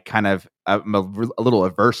 I kind of, I'm a little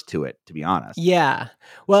averse to it, to be honest. Yeah.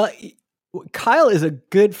 Well, Kyle is a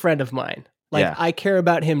good friend of mine. Like, Yeah. I care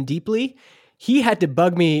about him deeply. He had to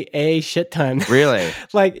bug me a shit ton. Really?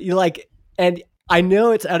 And I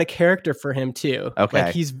know it's out of character for him too. Okay.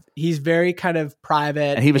 Like he's very kind of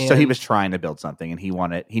private. And he was trying to build something and he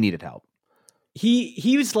needed help.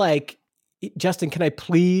 He was like, Justin, can I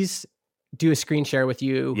please do a screen share with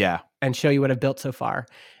you? Yeah. And show you what I've built so far.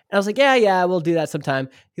 And I was like, yeah, we'll do that sometime.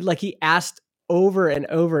 He asked over and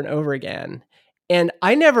over and over again. And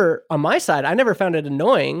on my side, I never found it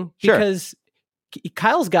annoying because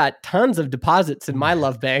Kyle's got tons of deposits in my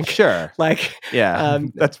love bank. Sure. Yeah,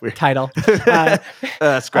 that's weird. Title. Scratch that.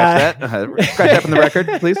 Scratch that from the record,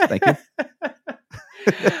 please. Thank you.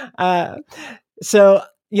 So,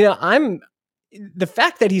 the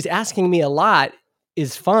fact that he's asking me a lot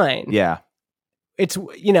is fine. Yeah. It's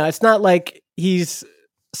not like he's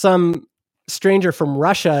some stranger from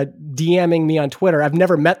Russia DMing me on Twitter. I've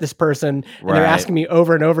never met this person, and they're asking me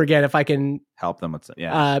over and over again if I can help them with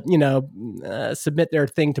submit their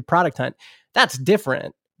thing to Product Hunt. That's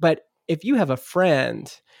different. But if you have a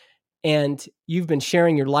friend and you've been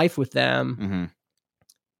sharing your life with them, mm-hmm.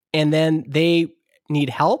 and then they need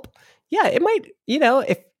help, it might,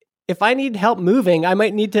 if I need help moving, I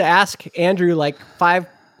might need to ask Andrew like 5,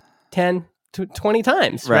 10, 20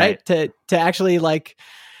 times, right? To actually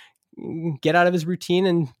get out of his routine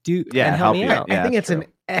and help me out. I think it's an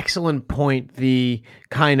excellent point, the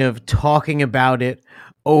kind of talking about it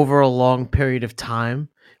over a long period of time,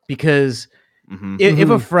 because if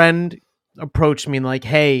a friend approached me and like,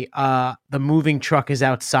 hey, the moving truck is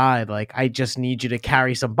outside, like I just need you to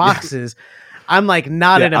carry some boxes. I'm like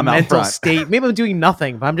not in a mental state. Maybe I'm doing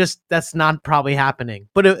nothing, but that's not probably happening.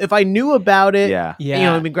 But if I knew about it,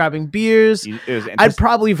 I've been grabbing beers, I'd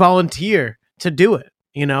probably volunteer to do it.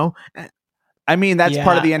 I mean, that's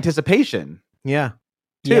part of the anticipation. Yeah.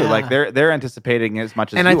 Too. Yeah. Like they're anticipating as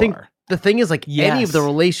much as and you I think are. The thing is, like, any of the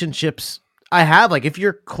relationships I have, like if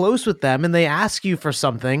you're close with them and they ask you for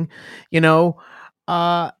something,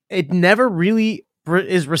 it never really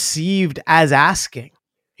is received as asking,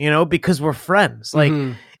 because we're friends. Like,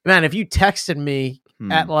 man, if you texted me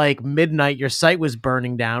at like midnight, your site was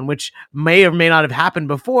burning down, which may or may not have happened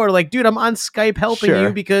before. Like, dude, I'm on Skype helping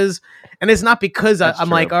you and it's not because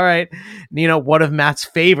I'm like, all right, one of Matt's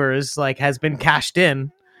favors like has been cashed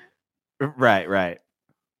in. Right.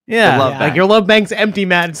 Yeah. Like your love bank's empty,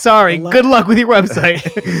 Matt. Sorry. Good luck with your website.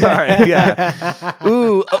 Sorry. Yeah.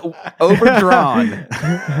 Ooh, overdrawn.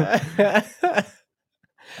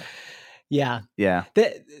 Yeah.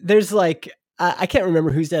 There's like, I can't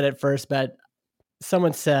remember who said it first, but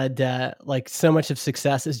someone said like so much of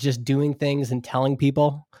success is just doing things and telling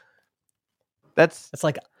people. That's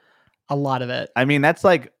like a lot of it. I mean, that's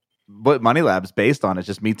like what Money Lab's based on. Is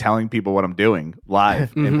just me telling people what I'm doing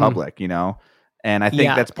live in public, And I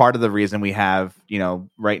think that's part of the reason we have,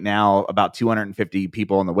 right now about 250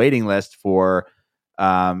 people on the waiting list for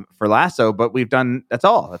Lasso, but that's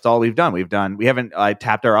all we've done. We haven't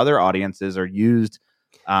tapped our other audiences or used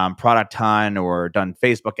Product Hunt or done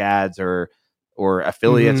Facebook ads or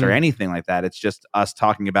affiliates or anything like that. It's just us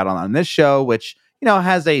talking about it on this show, which,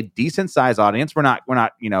 has a decent size audience. We're not,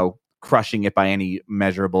 crushing it by any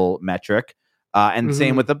measurable metric. And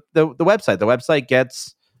same with the website. The website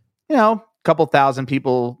gets, couple thousand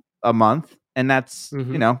people a month, and that's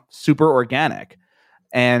super organic.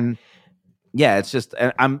 And it's just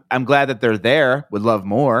I'm glad that they're there. Would love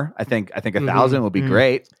more. I think 1,000 would be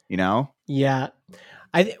great. Yeah.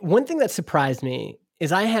 One thing that surprised me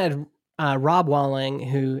is I had Rob Walling,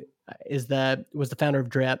 who was the founder of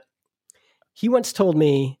Drip. He once told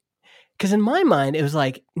me, Because in my mind, it was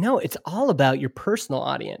like, no, it's all about your personal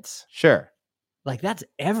audience. Sure. Like that's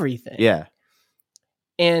everything. Yeah.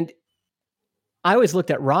 And I always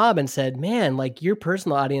looked at Rob and said, man, like your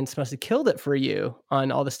personal audience must have killed it for you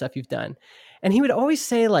on all the stuff you've done. And he would always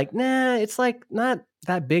say like, nah, it's like not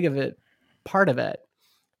that big of a part of it.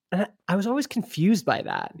 And I was always confused by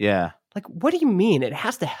that. Yeah. Like, what do you mean? It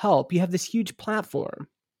has to help. You have this huge platform.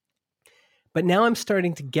 But now I'm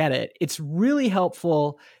starting to get it. It's really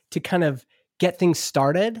helpful to kind of get things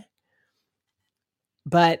started.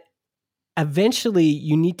 But eventually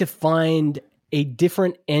you need to find a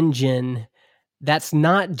different engine that's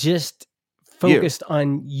not just focused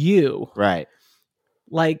on you. Right.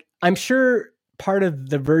 Like, I'm sure part of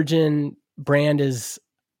the Virgin brand is,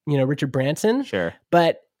 Richard Branson. Sure.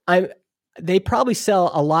 But they probably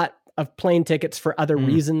sell a lot of plane tickets for other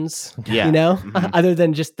reasons, Yeah. other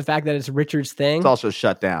than just the fact that it's Richard's thing. It's also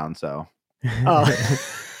shut down, so. Oh.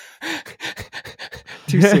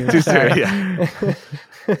 Too soon. Too soon, yeah.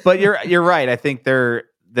 But you're right. I think the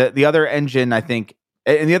other engine, I think,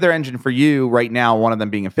 and the other engine for you right now, one of them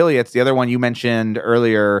being affiliates, the other one you mentioned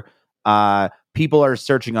earlier, people are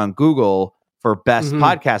searching on Google for best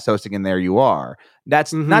podcast hosting, and there you are.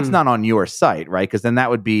 That's not on your site, right? Because then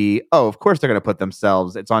that would be, of course they're going to put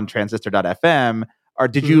themselves, it's on transistor.fm. Or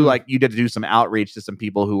did you you did do some outreach to some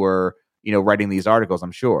people who were, writing these articles,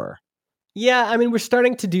 I'm sure. Yeah, I mean, we're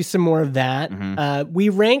starting to do some more of that. We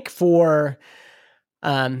rank for,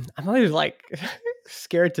 I'm always like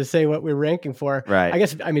scared to say what we're ranking for. Right. I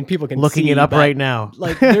guess, people can looking see, it up but, right now.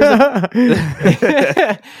 Like,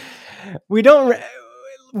 there's we don't.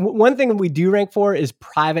 One thing we do rank for is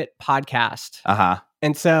private podcast.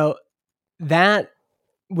 And so that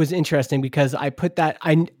was interesting because I put that,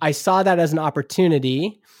 I saw that as an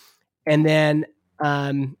opportunity, and then,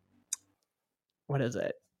 what is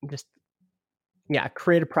it?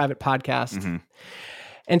 Create a private podcast.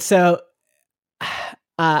 And so,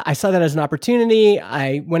 I saw that as an opportunity.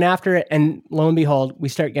 I went after it, and lo and behold, we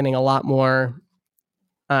start getting a lot more,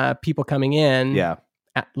 people coming in. Yeah.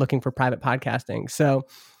 Looking for private podcasting. So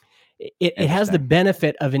it has the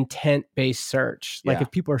benefit of intent-based search. Like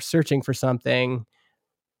if people are searching for something,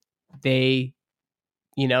 they're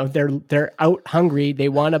out hungry.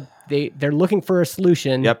 They're looking for a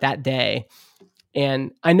solution that day.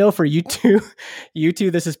 And I know for you two,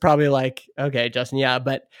 this is probably like, okay, Justin, yeah.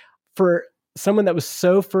 But for someone that was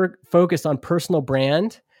so focused on personal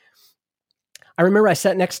brand, I remember I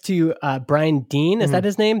sat next to Brian Dean. Is that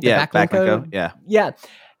his name? Backlink Code. Yeah. Yeah.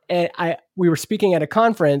 And we were speaking at a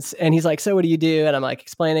conference, and he's like, so what do you do? And I'm like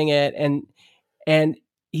explaining it. And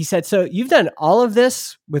he said, so you've done all of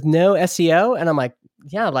this with no SEO? And I'm like,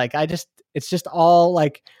 yeah, like it's just all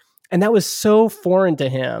like, and that was so foreign to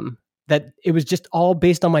him that it was just all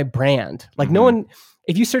based on my brand. Like no one,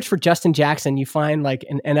 if you search for Justin Jackson, you find like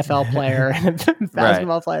an NFL player and a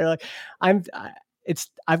basketball player. Like I've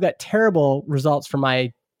got terrible results for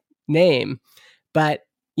my name, but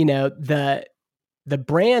the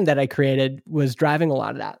brand that I created was driving a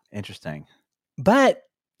lot of that. Interesting. But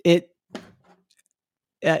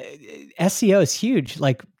SEO is huge.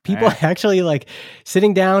 Like people actually like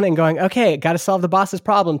sitting down and going, okay, got to solve the boss's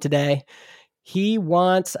problem today. He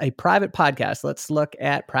wants a private podcast. Let's look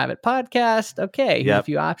at private podcast. Okay. A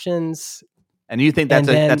few options. And you think that's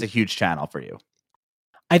a huge channel for you?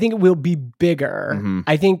 I think it will be bigger.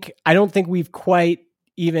 I don't think we've quite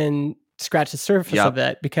even scratched the surface of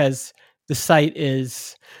it, because the site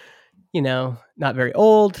is, not very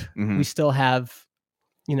old. We still have,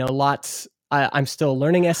 lots. I'm still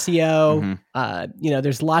learning SEO.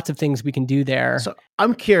 There's lots of things we can do there. So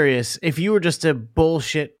I'm curious, if you were just to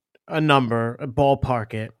bullshit a number,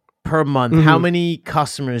 ballpark it per month, how many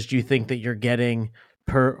customers do you think that you're getting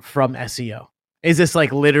from SEO? Is this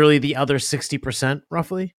like literally the other 60%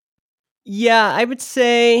 roughly? Yeah, I would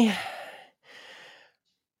say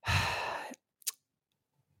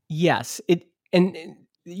yes.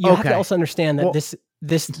 You have to also understand that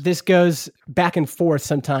this goes back and forth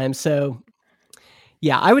sometimes. So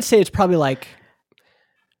yeah, I would say it's probably like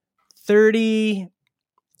 30,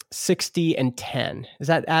 60, and 10. Does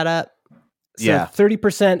that add up? So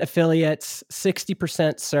 30% affiliates,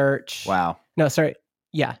 60% search. Wow. No, sorry.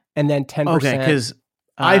 Yeah. And then 10%. Okay, because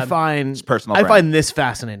I find personal I brand. find this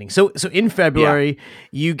fascinating. So in February,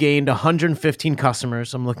 you gained 115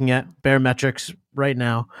 customers. I'm looking at Baremetrics right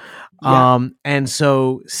now. And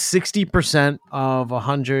so 60% of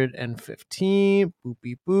 115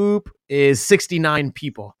 boopy boop is 69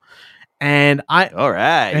 people. And all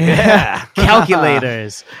right,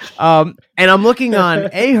 calculators. And I'm looking on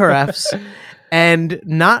Ahrefs, And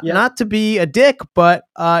not to be a dick, but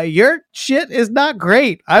your shit is not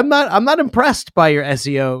great. I'm not impressed by your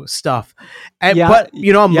SEO stuff. But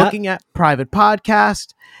I'm looking at Private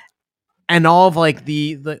Podcast and all of like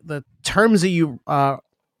the terms that you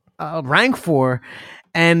rank for,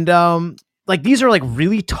 and like these are like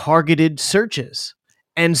really targeted searches.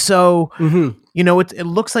 And so, it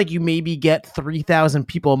looks like you maybe get 3,000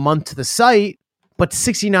 people a month to the site, but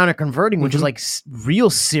 69 are converting, which is like real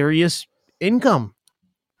serious income.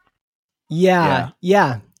 Yeah.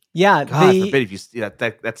 God forbid if you see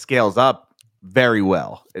that scales up very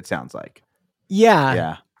well. It sounds like.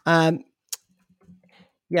 Yeah. I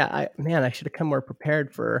should have come more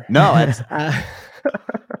prepared for. No, that's.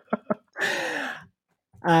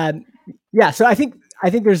 So I think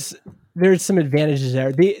there's some advantages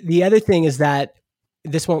there. The other thing is that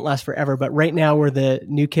this won't last forever, but right now we're the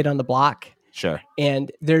new kid on the block. Sure.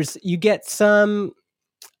 And you get some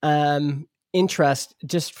interest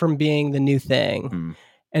just from being the new thing.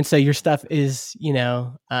 And so your stuff is,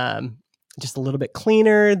 just a little bit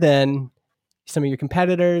cleaner than some of your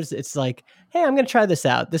competitors. It's like, hey, I'm going to try this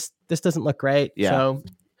out. This doesn't look great. Yeah. So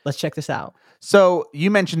let's check this out. So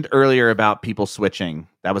you mentioned earlier about people switching.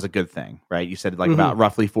 That was a good thing, right? You said like about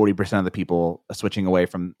roughly 40% of the people switching away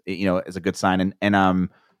from, is a good sign. And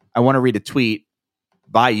I want to read a tweet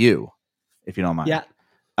by you, if you don't mind. Yeah.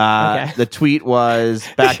 Okay. The tweet was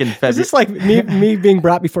back in February. Is this like me being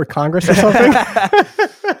brought before Congress or something?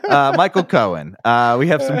 Michael Cohen. We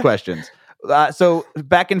have some questions. So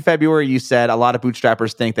back in February, you said a lot of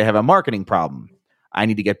bootstrappers think they have a marketing problem. I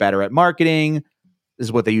need to get better at marketing. This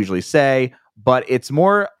is what they usually say, but it's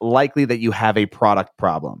more likely that you have a product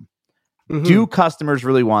problem. Do customers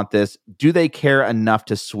really want this? Do they care enough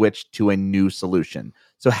to switch to a new solution?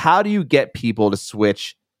 So how do you get people to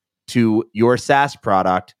switch to your SaaS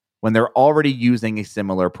product when they're already using a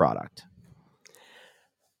similar product?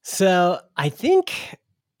 So I think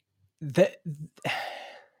that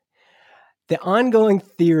the ongoing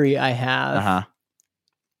theory I have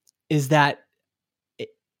is that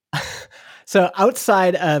so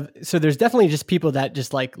there's definitely just people that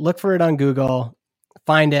just like look for it on Google,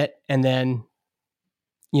 find it, and then,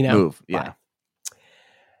 move. Yeah. Buy.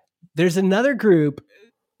 There's another group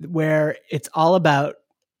where it's all about,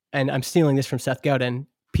 and I'm stealing this from Seth Godin,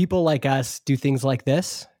 people like us do things like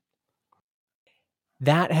this.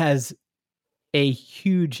 That has a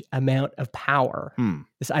huge amount of power.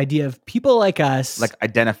 This idea of people like us, like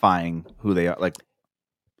identifying who they are, like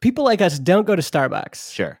people like us don't go to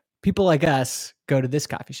Starbucks. Sure. People like us go to this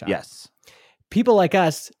coffee shop. Yes. People like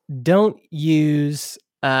us don't use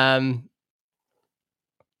I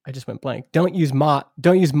just went blank. Don't use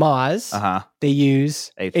Moz. They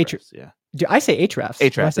use Ahrefs. Yeah. Do I say Ahrefs?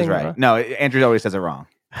 Ahrefs is right. No, Andrew always says it wrong.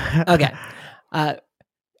 Okay. And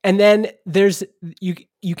then there's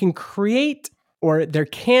you can create, or there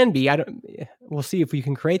can be, we'll see if we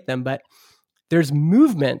can create them, but there's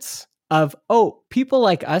movements of, people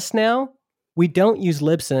like us now, we don't use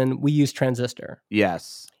Libsyn, we use Transistor.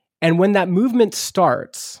 Yes. And when that movement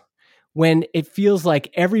starts, when it feels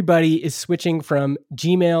like everybody is switching from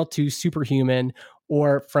Gmail to Superhuman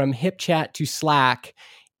or from HipChat to Slack,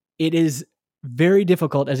 it is very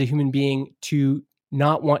difficult as a human being to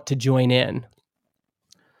not want to join in.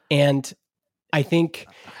 And I think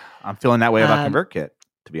I'm feeling that way about ConvertKit,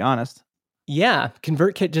 to be honest. Yeah,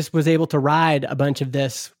 ConvertKit just was able to ride a bunch of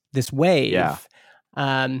this wave. Yeah.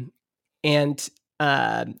 And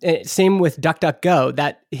same with DuckDuckGo.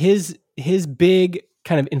 That his big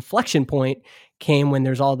kind of inflection point came when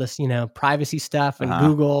there's all this, privacy stuff and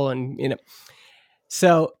Google and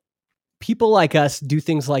So people like us do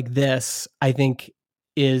things like this, I think,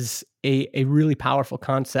 is a really powerful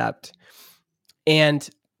concept and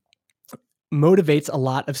motivates a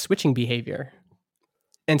lot of switching behavior.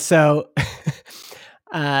 And so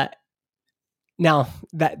now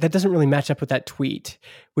that doesn't really match up with that tweet,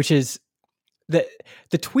 which is the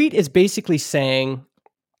tweet is basically saying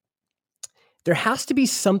there has to be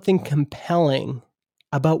something compelling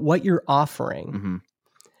about what you're offering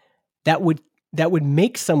that would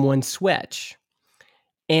make someone switch.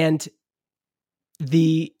 And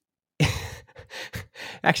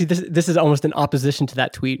actually this is almost an opposition to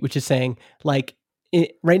that tweet, which is saying like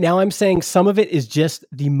right now I'm saying some of it is just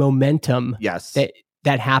the momentum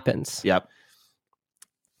that happens. Yep.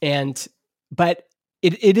 But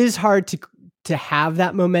it is hard to have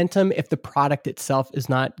that momentum if the product itself is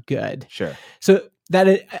not good. Sure. So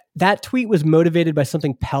that tweet was motivated by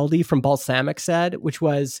something Peldy from Balsamiq said, which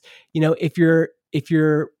was, if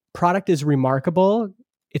your product is remarkable,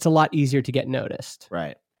 it's a lot easier to get noticed.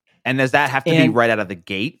 Right. And does that have to be right out of the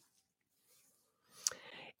gate?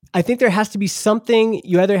 I think there has to be something.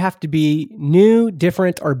 You either have to be new,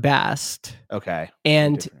 different, or best. Okay.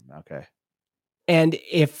 And okay. And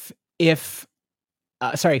if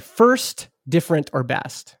first, different, or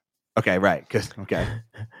best. Okay, right. Okay.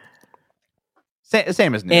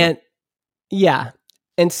 Same as new. And yeah,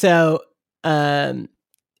 and so there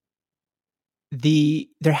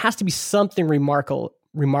has to be something remarkable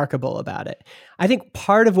about it. I think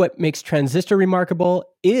part of what makes Transistor remarkable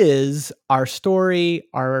is our story,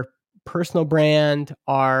 our personal brand,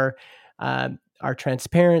 our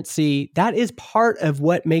transparency. That is part of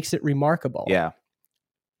what makes it remarkable. Yeah.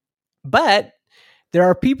 But there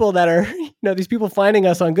are people that are, these people finding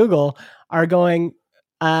us on Google are going,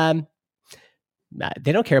 they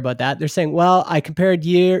don't care about that. They're saying, well, I compared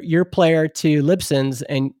your player to Libsyn's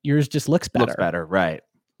and yours just looks better. Looks better, right.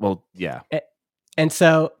 Well, yeah. And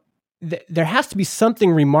so there has to be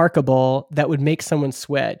something remarkable that would make someone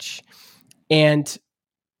switch. And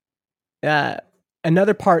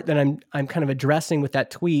another part that I'm kind of addressing with that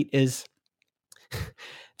tweet is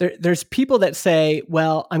there's people that say,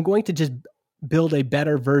 well, I'm going to just build a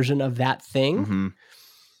better version of that thing. Mm-hmm.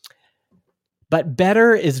 But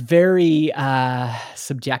better is very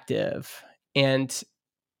subjective. And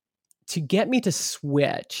to get me to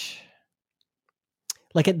switch,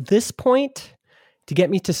 like at this point, to get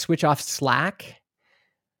me to switch off Slack,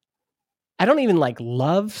 I don't even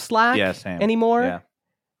love Slack anymore. Yeah.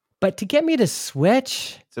 But to get me to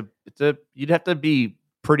switch, you'd have to be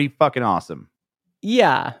pretty fucking awesome.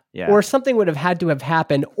 Yeah. Or something would have had to have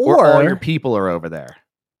happened. Or all your people are over there.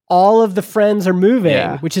 All of the friends are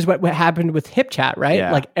moving, which is what happened with HipChat, right?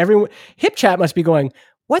 Yeah. Like everyone, HipChat must be going,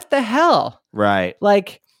 what the hell? Right.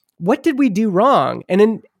 Like, what did we do wrong?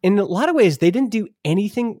 And in a lot of ways, they didn't do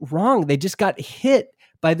anything wrong. They just got hit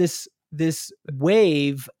by this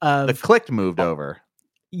wave of... The click moved over.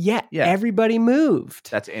 Yeah. Everybody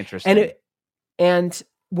moved. That's interesting. And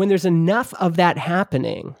when there's enough of that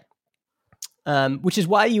happening, which is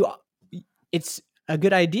why it's a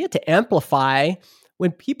good idea to amplify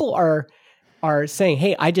when people are saying,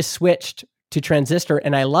 hey, I just switched to Transistor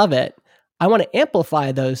and I love it. I want to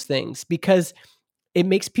amplify those things because it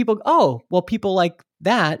makes people, people like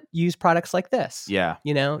that use products like this. Yeah.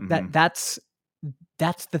 Mm-hmm. That's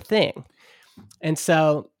the thing. And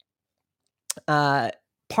so part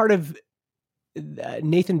of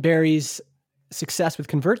Nathan Barry's success with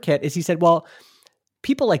ConvertKit is he said, well,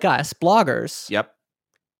 people like us, bloggers,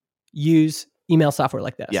 use email software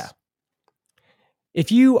like this. Yeah. If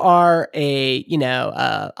you are a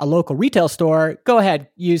local retail store, go ahead,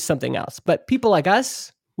 use something else. But people like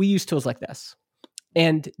us, we use tools like this.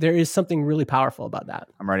 And there is something really powerful about that.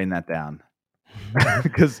 I'm writing that down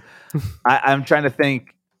because I'm trying to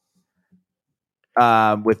think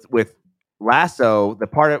with Lasso, the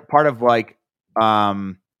part of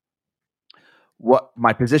what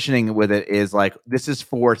my positioning with it is like, this is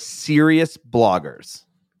for serious bloggers,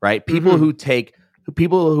 right? People who take...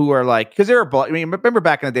 People who are like, because they're a blog. I mean, remember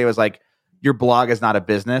back in the day, it was like, your blog is not a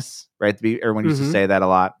business, right? Everyone used to say that a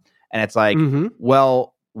lot. And it's like,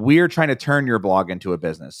 well, we're trying to turn your blog into a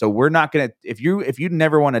business. So we're not going to, if you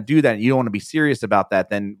never want to do that, and you don't want to be serious about that,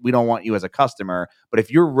 then we don't want you as a customer. But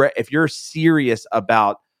if you're serious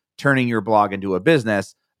about turning your blog into a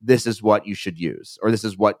business, this is what you should use, or this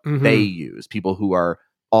is what they use. People who are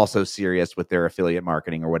also serious with their affiliate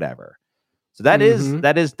marketing or whatever. So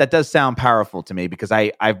that does sound powerful to me, because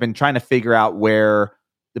I've been trying to figure out where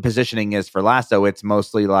the positioning is for Lasso. It's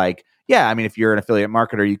mostly like, if you're an affiliate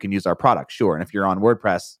marketer, you can use our product, sure. And if you're on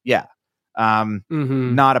WordPress,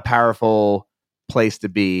 not a powerful place to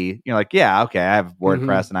be. You're like, okay, I have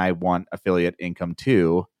WordPress and I want affiliate income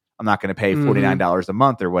too. I'm not going to pay $49 a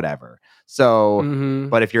month or whatever. So,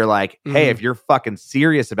 but if you're like, hey, if you're fucking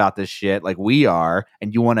serious about this shit, like we are,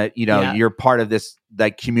 and you want to, you're part of this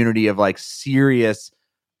like community of like serious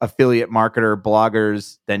affiliate marketer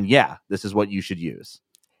bloggers, then this is what you should use.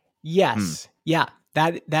 Yes. Yeah.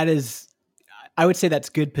 That is, I would say that's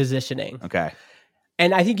good positioning. Okay.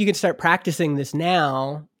 And I think you can start practicing this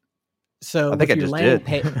now. So I think I just did.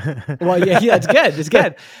 Well, it's good. It's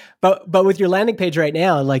good. But with your landing page right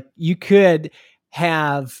now, like you could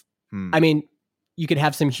have, you could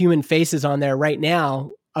have some human faces on there right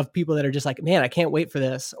now of people that are just like, man, I can't wait for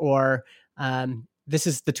this. Or this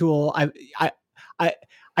is the tool.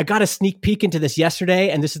 I got a sneak peek into this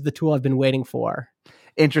yesterday, and this is the tool I've been waiting for.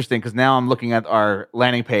 Interesting, because now I'm looking at our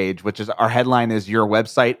landing page, which is our headline is, your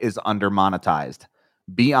website is under monetized.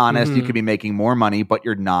 Be honest, you could be making more money, but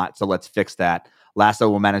you're not. So let's fix that. Lasso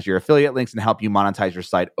will manage your affiliate links and help you monetize your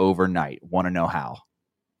site overnight. Want to know how?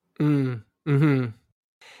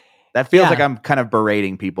 That feels like I'm kind of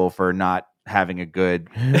berating people for not having a good.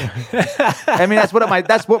 I mean, that's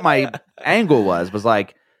what my angle was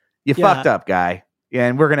like, you fucked up, guy,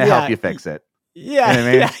 and we're gonna help you fix it. Yeah, you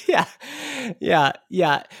know what I mean?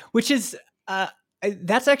 yeah. Which is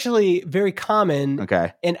that's actually very common.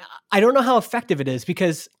 Okay, and I don't know how effective it is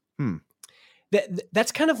because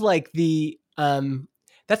that's kind of like the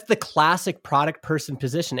that's the classic product person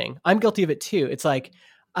positioning. I'm guilty of it too. It's like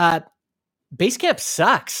Basecamp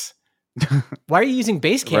sucks. Why are you using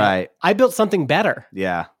Basecamp? Right. I built something better.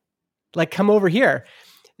 Yeah. Like, come over here.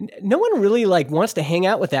 No one really like wants to hang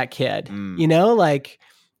out with that kid. You know, like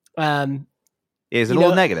is it a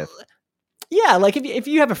little negative? Yeah, like if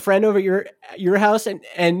you have a friend over at your house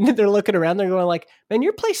and they're looking around, they're going like, "Man,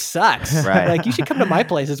 your place sucks. Right. Like, you should come to my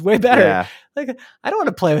place. It's way better." Yeah. Like, I don't want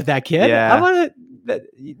to play with that kid. Yeah. I want to.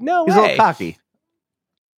 No He's way. a little cocky.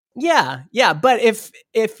 Yeah. But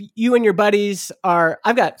if you and your buddies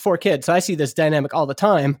I've got 4 kids, so I see this dynamic all the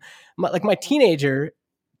time. My teenagers,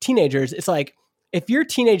 it's like if your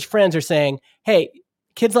teenage friends are saying, "Hey,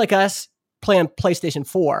 kids like us play on PlayStation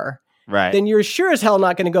 4." Right. Then you're sure as hell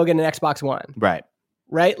not going to go get an Xbox One.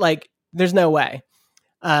 Right? Like, there's no way.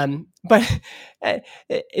 But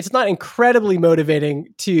it's not incredibly motivating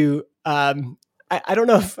to. I don't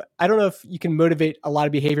know if you can motivate a lot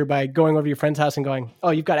of behavior by going over to your friend's house and going, "Oh,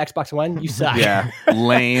 you've got Xbox One? You suck." Yeah.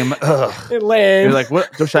 Lame. Ugh. Lame. You're like,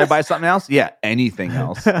 what? Should I buy something else? Yeah. Anything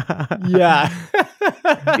else. Yeah.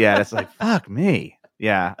 Yeah. That's like, fuck me.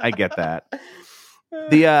 Yeah. I get that.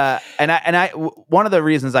 One of the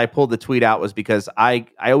reasons I pulled the tweet out was because I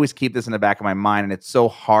always keep this in the back of my mind, and it's so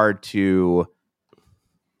hard to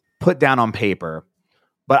put down on paper.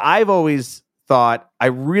 But I've always thought I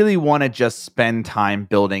really want to just spend time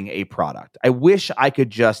building a product. I wish I could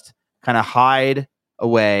just kind of hide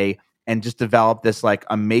away and just develop this like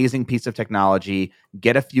amazing piece of technology,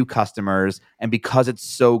 get a few customers, and because it's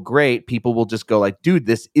so great, people will just go like, "Dude,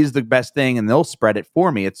 this is the best thing," and they'll spread it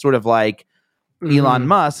for me. It's sort of like Elon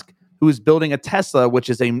Musk, who's building a Tesla, which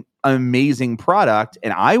is an amazing product,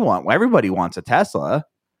 and everybody wants a Tesla,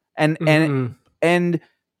 and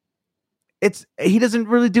he doesn't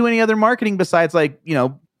really do any other marketing besides like,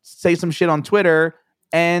 say some shit on Twitter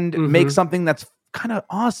and make something that's kind of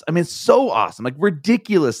awesome. I mean, it's so awesome, like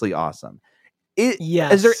ridiculously awesome.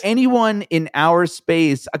 Is there anyone in our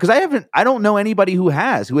space? Because I don't know anybody who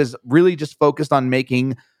has really just focused on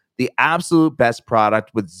making the absolute best product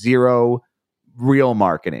with zero real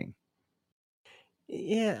marketing.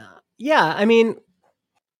 Yeah. I mean,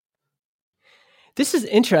 this is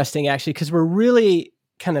interesting actually, because we're really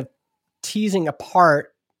kind of teasing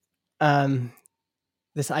apart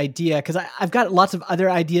this idea, because I've got lots of other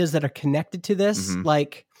ideas that are connected to this.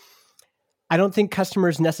 Like, I don't think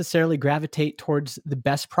customers necessarily gravitate towards the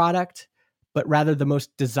best product, but rather the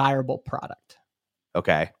most desirable product.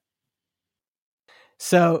 Okay.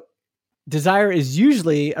 So desire is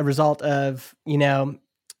usually a result of,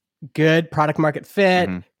 good product market fit,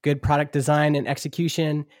 good product design and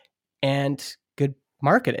execution, and good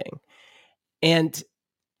marketing. And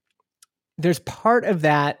there's part of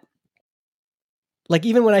that, like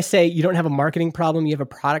even when I say you don't have a marketing problem, you have a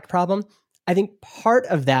product problem, I think part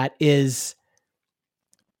of that is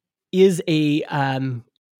a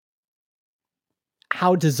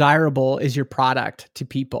how desirable is your product to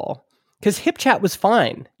people? Because HipChat was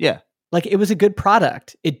fine. Yeah. Like, it was a good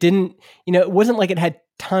product. It didn't, it wasn't like it had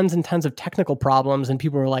tons and tons of technical problems and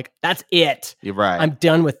people were like, "That's it. You're right. I'm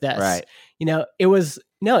done with this." Right. It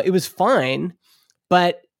was fine,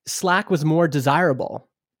 but Slack was more desirable.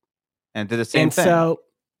 And did the same thing. So,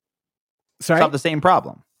 solve the same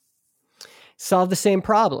problem.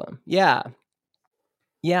 Yeah.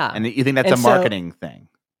 And you think that's a marketing thing?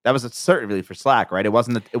 That was certainly for Slack, right? It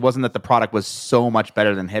wasn't that the product was so much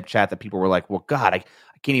better than HipChat that people were like, "Well, God, I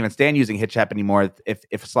can't even stand using HipChat anymore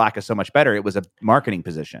if Slack is so much better." It was a marketing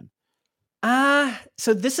position.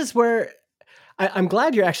 So this is where I'm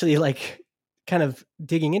glad you're actually like kind of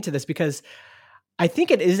digging into this, because I think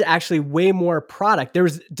it is actually way more product. There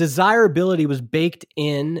was desirability was baked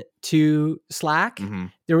in to Slack.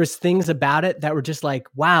 There was things about it that were just like,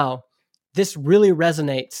 wow, this really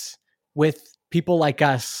resonates with people like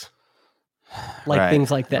us, like things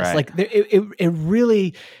like this. Right. Like it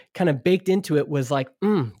really kind of baked into it was like,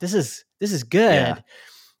 this is good. Yeah.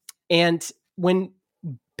 And when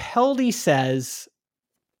Peldy says,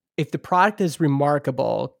 if the product is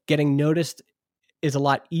remarkable, getting noticed is a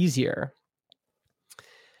lot easier.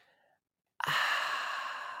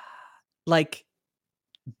 Like,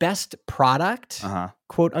 best product,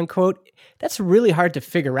 quote unquote, that's really hard to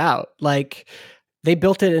figure out. Like, they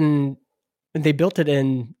built it in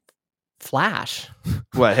Flash.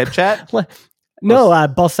 What, HipChat? No,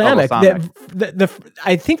 Balsamic. Balsamic.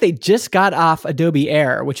 I think they just got off Adobe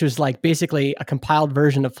Air, which was like basically a compiled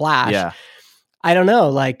version of Flash. Yeah. I don't know,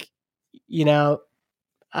 like, you know,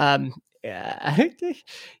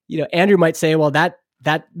 you know, Andrew might say, well, that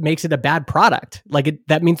makes it a bad product. Like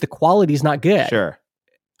that means the quality is not good. Sure.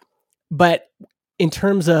 But in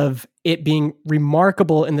terms of it being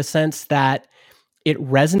remarkable in the sense that it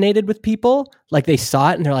resonated with people, like they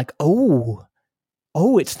saw it and they're like, oh,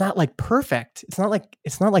 it's not like perfect. It's not like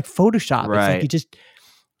Photoshop. Right. It's like you just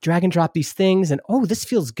drag and drop these things and, oh, this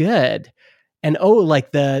feels good. And, oh,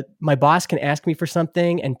 like my boss can ask me for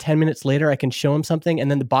something and 10 minutes later I can show him something.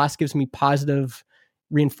 And then the boss gives me positive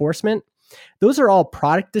reinforcement. Those are all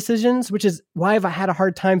product decisions, which is why I've had a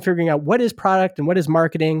hard time figuring out what is product and what is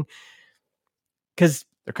marketing. Because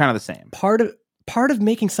they're kind of the same. Part of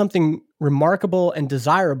making something remarkable and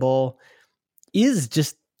desirable is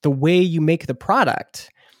just the way you make the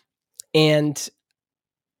product. And,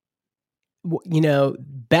 you know,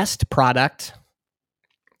 best product,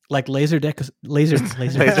 like laser.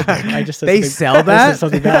 I just said they sell that?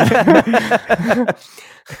 Something bad.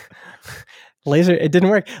 Laser, it didn't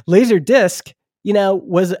work. Laserdisc, you know,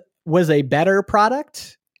 was a better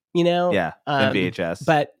product, you know? Yeah, than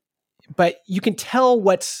VHS. But you can tell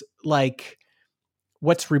what's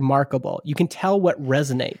remarkable. You can tell what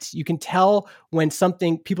resonates. You can tell when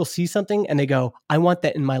people see something and they go, I want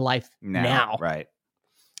that in my life now. Right.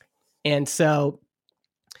 And so,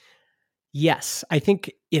 yes, I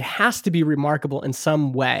think it has to be remarkable in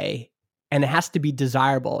some way and it has to be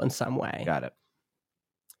desirable in some way. Got it.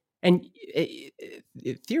 And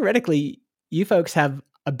theoretically, you folks have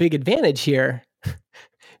a big advantage here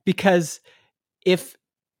because if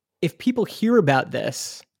people hear about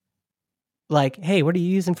this, like, hey, what are you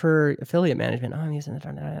using for affiliate management? Oh, I'm using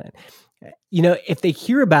it. You know, if they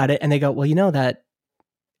hear about it and they go, well, you know that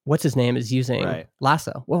what's his name is using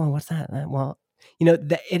Lasso. Well, what's that? Well, you know,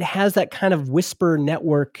 it has that kind of whisper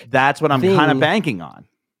network. That's what I'm kind of banking on.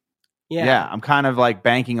 Yeah. I'm kind of like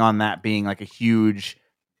banking on that being like a huge,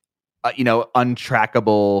 you know,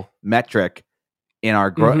 untrackable metric in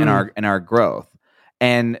our growth, in our growth.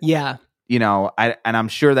 And yeah, you know, I'm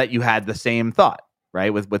sure that you had the same thought,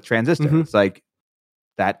 right? With Transistor. It's like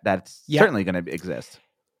that's certainly going to exist.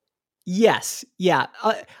 Yes. Yeah.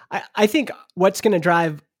 I think what's going to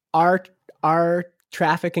drive our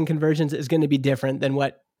traffic and conversions is going to be different than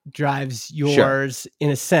what drives yours in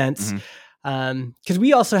a sense. Because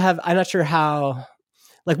we also have, I'm not sure how,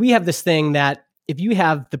 like we have this thing that if you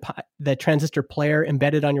have the Transistor player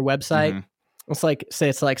embedded on your website, it's like, say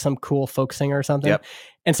it's like some cool folk singer or something,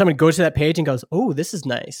 and someone goes to that page and goes, oh, this is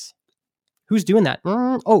nice. Who's doing that?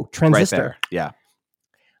 Oh, Transistor. Right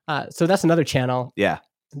yeah. So that's another channel. Yeah.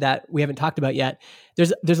 That we haven't talked about yet.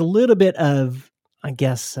 There's a little bit of, I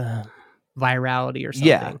guess, virality or something.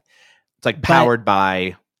 Yeah. It's like powered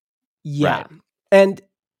by. Yeah. Right.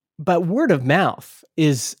 But word of mouth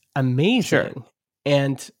is amazing. Sure.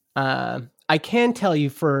 And I can tell you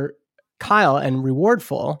for Kyle and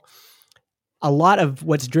Rewardful, a lot of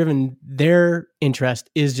what's driven their interest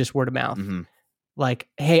is just word of mouth. Like,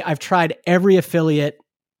 hey, I've tried every affiliate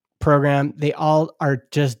program. They all are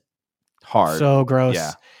just hard. So gross.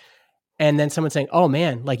 Yeah. And then someone saying, oh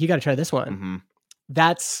man, like you got to try this one.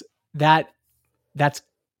 That's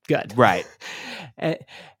good. Right.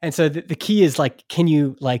 And so the key is like, can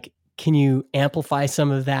you amplify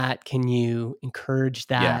some of that? Can you encourage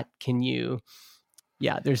that? Yeah. Can you,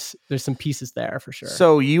 there's some pieces there for sure.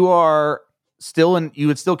 So you are still you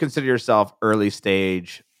would still consider yourself early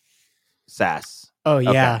stage SaaS. Oh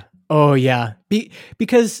yeah. Okay. Oh yeah.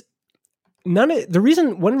 Because one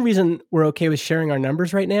reason we're okay with sharing our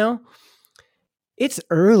numbers right now, it's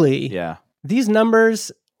early. Yeah. These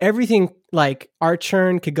numbers, everything, like our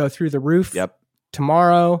churn could go through the roof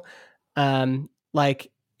tomorrow.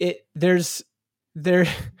 Like there's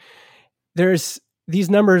these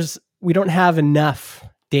numbers, we don't have enough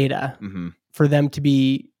data for them to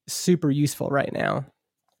be super useful right now.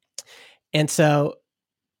 And so,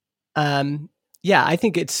 I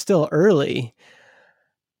think it's still early.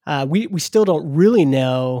 We still don't really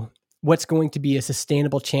know what's going to be a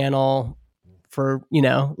sustainable channel for, you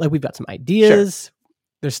know, like we've got some ideas. Sure.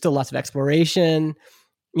 There's still lots of exploration.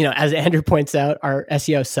 You know, as Andrew points out, our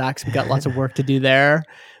SEO sucks. We've got lots of work to do there.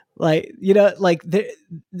 Like, you know, like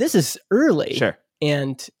this is early. Sure.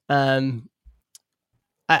 And in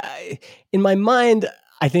my mind,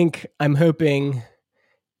 I think I'm hoping,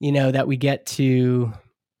 you know, that we get to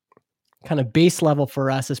kind of base level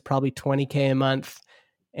for us is probably $20,000 a month.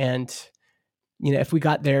 And, you know, if we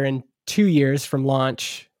got there in 2 years from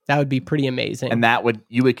launch, that would be pretty amazing. And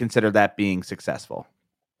you would consider that being successful?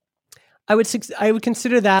 I would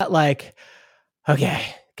consider that like, okay,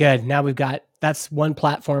 good. Now that's one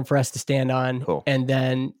platform for us to stand on. Cool. And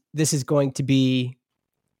then this is going to be,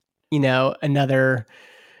 another,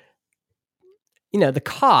 the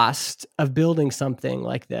cost of building something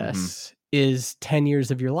like this is 10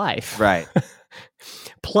 years of your life. Right.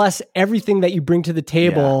 Plus everything that you bring to the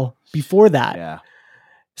table before that. Yeah.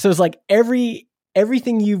 So it's like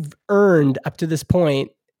everything you've earned up to this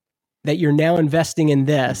point that you're now investing in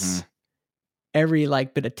this, every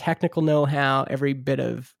like bit of technical know-how, every bit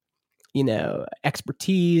of,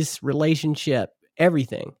 expertise, relationship,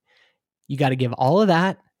 everything. You got to give all of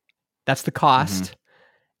that. That's the cost.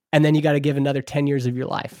 And then you got to give another 10 years of your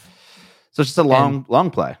life. So it's just a long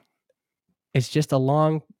play. It's just a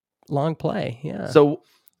long play. Yeah. So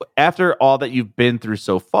after all that you've been through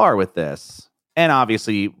so far with this, and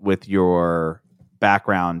obviously with your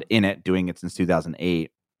background in it, doing it since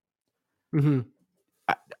 2008,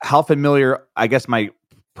 how familiar, I guess my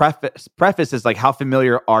preface is like, how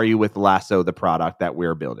familiar are you with Lasso, the product that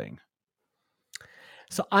we're building?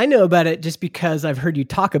 So I know about it just because I've heard you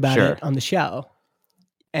talk about it on the show.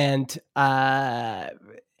 And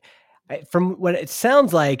from what it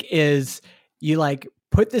sounds like is you like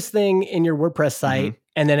put this thing in your WordPress site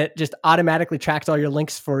and then it just automatically tracks all your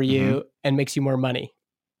links for you and makes you more money.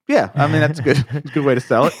 Yeah, I mean, that's a good way to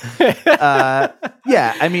sell it.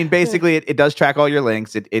 Yeah, I mean, basically, it does track all your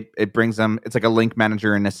links. It brings them. It's like a link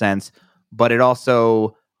manager in a sense, but it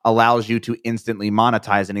also allows you to instantly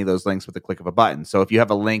monetize any of those links with the click of a button. So if you have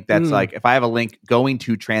a link that's like, if I have a link going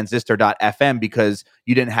to transistor.fm because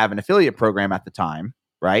you didn't have an affiliate program at the time,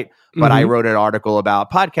 right? But I wrote an article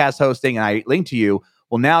about podcast hosting and I linked to you.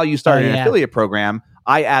 Well, now you start an affiliate program.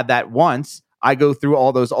 I add that once. I go through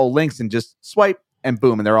all those old links and just swipe. And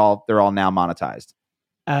boom, and they're all now monetized.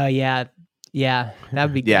 Yeah,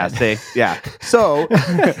 that'd be good. Yeah, see, yeah. So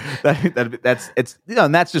that's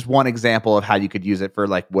and that's just one example of how you could use it for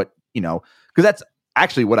like what because that's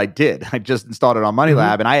actually what I did. I just installed it on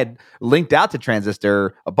MoneyLab, and I had linked out to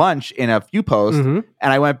Transistor a bunch in a few posts, and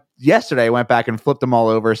I went back and flipped them all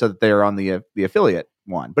over so that they are on the affiliate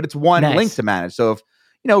one. But it's one link to manage. So if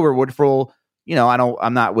Rewardful.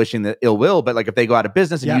 I'm not wishing the ill will, but like if they go out of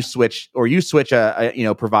business and you switch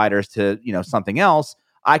providers to, something else,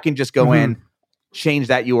 I can just go in, change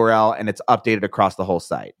that URL and it's updated across the whole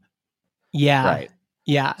site. Yeah. Right.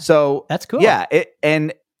 Yeah. So that's cool. Yeah.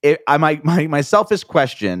 My selfish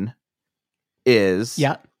question is,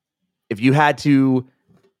 if you had to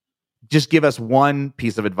just give us one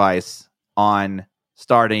piece of advice on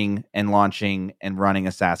starting and launching and running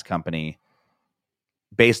a SaaS company,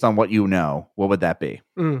 based on what you know, what would that be?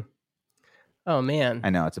 Oh man, I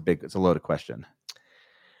know it's a loaded question.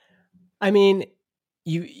 I mean,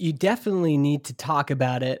 you definitely need to talk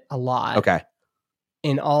about it a lot. Okay.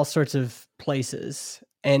 In all sorts of places,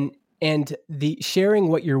 and the sharing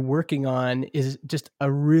what you're working on is just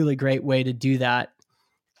a really great way to do that.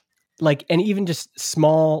 Like, and even just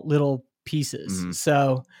small little pieces.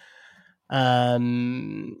 So,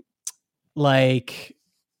 like,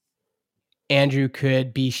 Andrew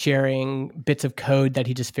could be sharing bits of code that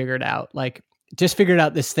he just figured out. Like, just figured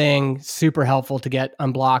out this thing, super helpful to get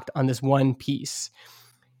unblocked on this one piece.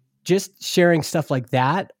 Just sharing stuff like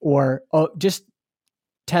that, or just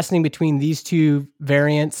testing between these two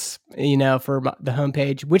variants, for the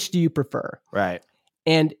homepage. Which do you prefer? Right.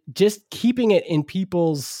 And just keeping it in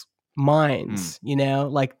people's minds,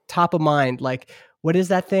 like top of mind. Like, what is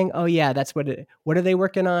that thing? Oh yeah, that's what are they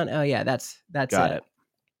working on? Oh yeah, that's it.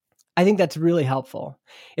 I think that's really helpful.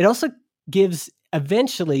 It also gives,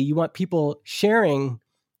 eventually you want people sharing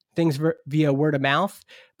things via word of mouth,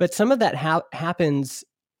 but some of that happens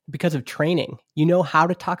because of training. You know how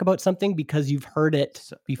to talk about something because you've heard it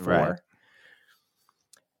before.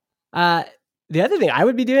 Right. The other thing I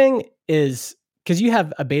would be doing is, because you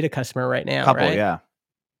have a beta customer right now, right? Yeah.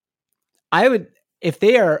 I would, if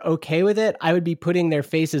they are okay with it, I would be putting their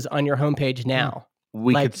faces on your homepage now.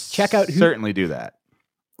 We could check out certainly do that.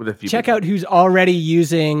 Check out who's already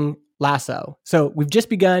using Lasso. So we've just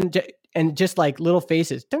begun, and just like little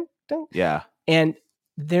faces. Dun, dun. Yeah. And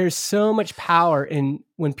there's so much power in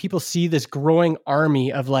when people see this growing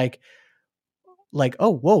army of like, oh,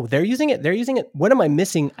 whoa, they're using it. What am I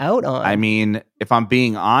missing out on? I mean, if I'm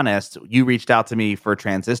being honest, you reached out to me for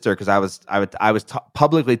Transistor because I was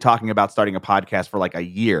publicly talking about starting a podcast for like a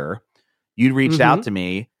year. You reached out to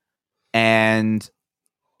me, and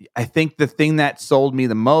I think the thing that sold me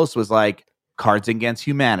the most was like Cards Against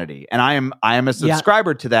Humanity. And I am a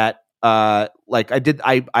subscriber to that. Like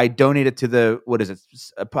I donated to the, what is it?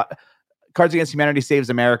 Cards Against Humanity Saves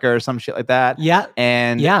America or some shit like that. Yeah.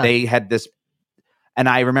 And they had this, And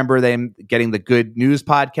I remember them getting the Good News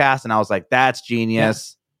podcast, and I was like, that's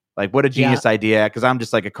genius. Yeah. Like, what a genius idea. Because I'm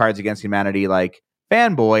just like a Cards Against Humanity like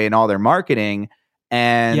fanboy in all their marketing.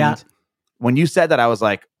 And when you said that, I was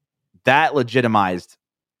like, that legitimized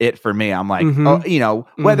it for me. I'm like, oh, you know,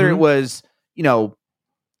 whether it was, you know,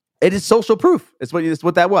 it is social proof. It's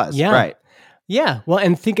what that was. Yeah. Right. Yeah. Well,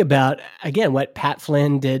 and think about, again, what Pat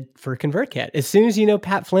Flynn did for ConvertKit. As soon as you know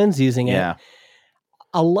Pat Flynn's using it,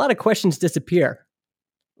 a lot of questions disappear.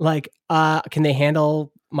 Like, can they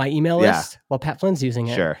handle my email list? Well, Pat Flynn's using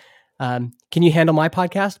it. Sure. Can you handle my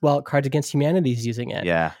podcast? Well, Cards Against Humanity is using it.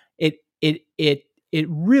 Yeah. It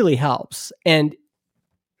really helps. And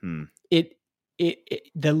the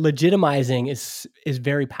legitimizing is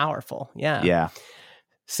very powerful. Yeah. Yeah.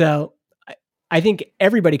 So I think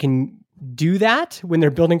everybody can do that when they're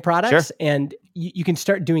building products, and you can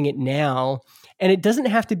start doing it now. And it doesn't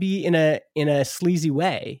have to be in a sleazy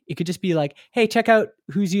way. It could just be like, hey, check out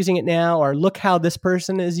who's using it now, or look how this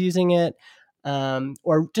person is using it.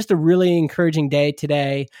 Or just a really encouraging day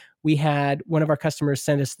today. We had one of our customers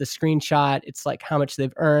send us the screenshot. It's like how much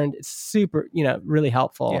they've earned. It's super, really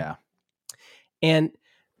helpful. Yeah. And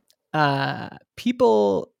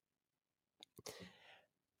people,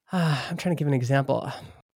 I'm trying to give an example.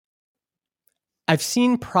 I've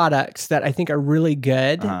seen products that I think are really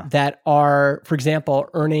good that are, for example,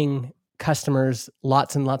 earning customers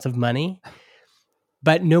lots and lots of money,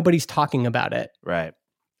 but nobody's talking about it. Right.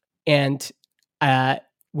 And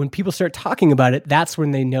when people start talking about it, that's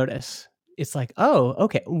when they notice. It's like, oh,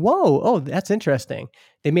 okay. Whoa. Oh, that's interesting.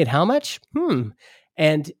 They made how much?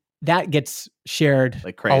 And that gets shared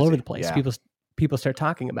like crazy. All over the place. Yeah. People start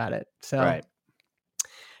talking about it. So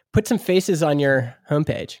put some faces on your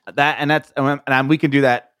homepage. And we can do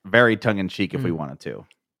that very tongue in cheek if we wanted to.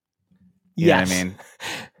 You know what I mean?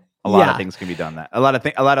 A lot of things can be done that. A lot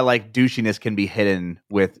of like douchiness can be hidden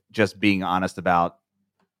with just being honest about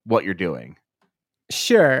what you're doing.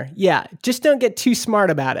 Sure. Yeah. Just don't get too smart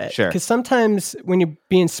about it. Sure. Because sometimes when you're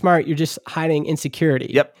being smart, you're just hiding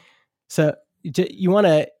insecurity. Yep. So you want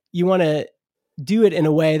to do it in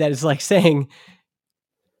a way that is like saying,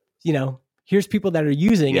 here's people that are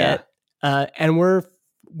using it, and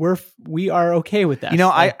we are okay with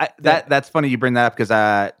that. That's funny you bring that up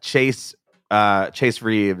because Chase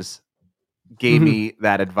Reeves gave me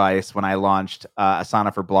that advice when I launched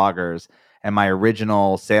Asana for Bloggers, and my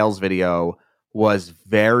original sales video was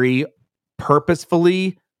very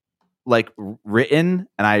purposefully like written,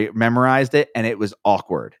 and I memorized it, and it was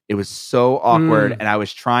awkward. It was so awkward, and I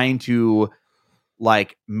was trying to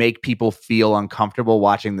like make people feel uncomfortable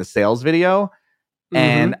watching the sales video.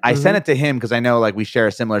 And I sent it to him because I know like we share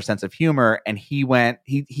a similar sense of humor. And he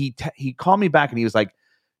called me back and he was like,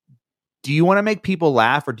 do you want to make people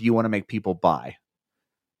laugh or do you want to make people buy?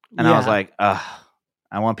 And I was like, I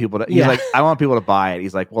want people to, he's like, I want people to buy it.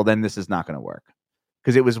 He's like, well, then this is not going to work.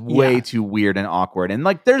 Because it was way too weird and awkward. And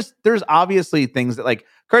like, there's obviously things that like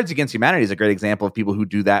Cards Against Humanity is a great example of people who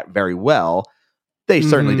do that very well. They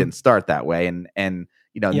certainly didn't start that way. And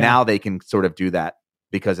now they can sort of do that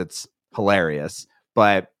because it's hilarious.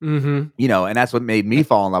 But, and that's what made me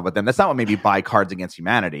fall in love with them. That's not what made me buy Cards Against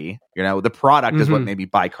Humanity. The product is what made me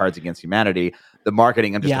buy Cards Against Humanity. The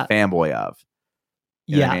marketing, I'm just a fanboy of.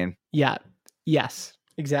 You know what I mean? Yeah. Yes,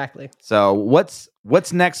 exactly. So what's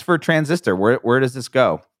next for Transistor? Where does this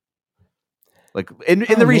go? Like in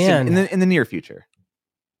the near future?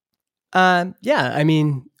 I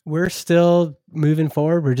mean, we're still moving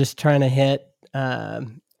forward. We're just trying to hit,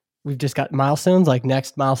 we've just got milestones. Like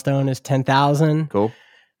next milestone is 10,000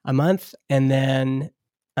 a month. And then,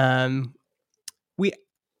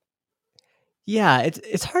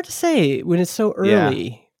 it's hard to say when it's so early.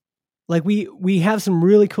 Yeah. Like we have some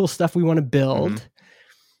really cool stuff we want to build.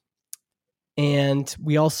 And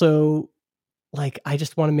we also I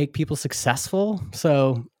just want to make people successful.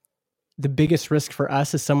 So the biggest risk for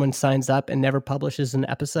us is someone signs up and never publishes an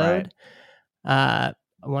episode. Right.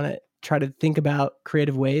 I want to try to think about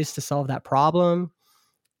creative ways to solve that problem.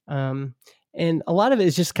 And a lot of it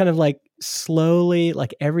is just kind of like slowly,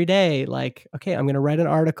 like every day, like, okay, I'm going to write an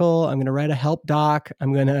article. I'm going to write a help doc.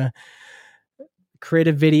 I'm going to create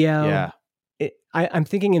a video. Yeah. I'm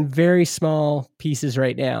thinking in very small pieces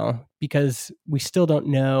right now because we still don't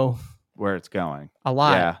know where it's going a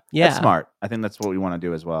lot. Yeah. That's smart. I think that's what we want to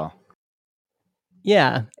do as well.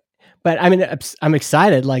 Yeah. But I mean, I'm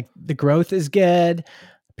excited. Like the growth is good.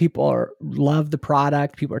 People love the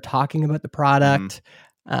product. People are talking about the product.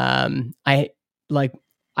 I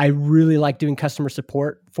really like doing customer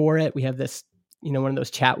support for it. We have this, one of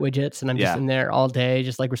those chat widgets, and I'm just in there all day,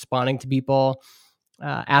 just like responding to people.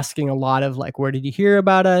 asking a lot of like, where did you hear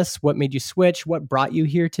about us? What made you switch? What brought you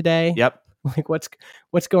here today? Yep. Like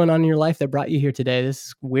what's going on in your life that brought you here today? This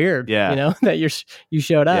is weird. Yeah. That you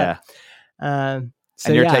showed up. Yeah. So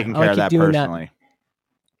and you're taking care of that personally.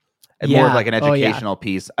 And more of like an educational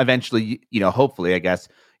piece. Eventually, hopefully, I guess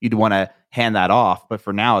you'd want to hand that off. But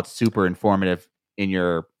for now, it's super informative in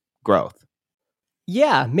your growth.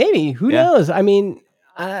 Yeah, maybe. Who knows? I mean,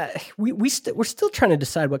 we're still trying to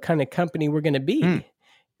decide what kind of company we're going to be.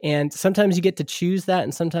 And sometimes you get to choose that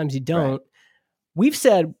and sometimes you don't. Right. We've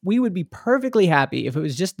said we would be perfectly happy if it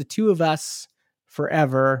was just the two of us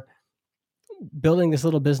forever building this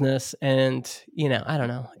little business. And, I don't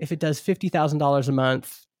know, if it does $50,000 a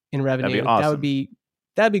month in revenue, that'd be awesome.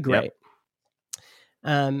 That'd be great.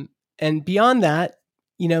 Yep. And beyond that,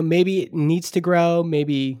 maybe it needs to grow,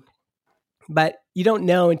 but you don't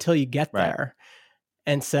know until you get there.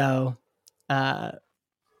 And so,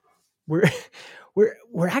 we're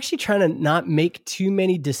actually trying to not make too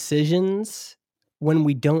many decisions when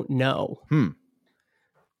we don't know.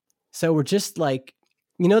 So we're just like,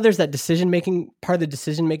 there's that part of the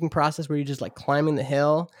decision-making process where you're just like climbing the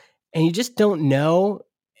hill and you just don't know.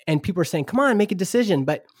 And people are saying, come on, make a decision,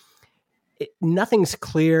 but nothing's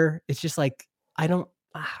clear. It's just like,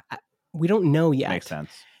 we don't know yet. Makes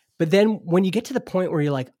sense. But then when you get to the point where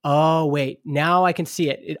you're like, oh, wait, now I can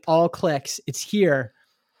see it. It all clicks. It's here.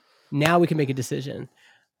 Now we can make a decision.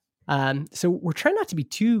 So we're trying not to be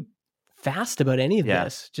too fast about any of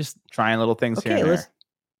this. Just trying little things here and there.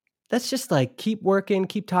 Let's just like keep working,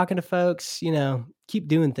 keep talking to folks, keep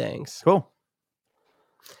doing things. Cool.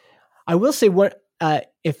 I will say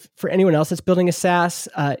if for anyone else that's building a SaaS,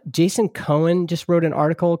 Jason Cohen just wrote an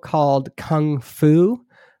article called Kung Fu.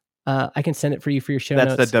 I can send it for you for your show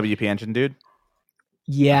notes. That's the WP Engine dude?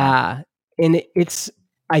 Yeah. And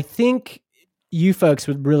I think you folks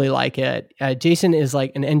would really like it. Jason is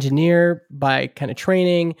like an engineer by kind of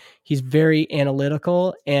training. He's very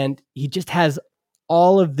analytical and he just has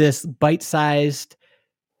all of this bite-sized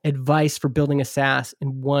advice for building a SaaS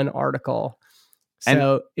in one article.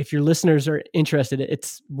 So if your listeners are interested,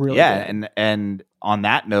 it's really good. And on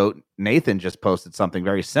that note, Nathan just posted something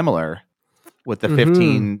very similar with the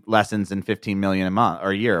 15 lessons and 15 million a month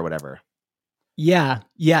or a year or whatever. Yeah.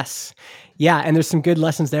 Yes. Yeah. And there's some good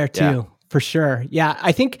lessons there too, for sure. Yeah.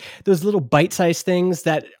 I think those little bite-sized things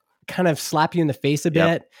that kind of slap you in the face a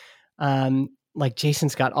bit. Like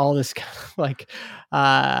Jason's got all this kind of like,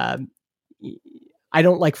 I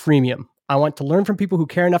don't like freemium. I want to learn from people who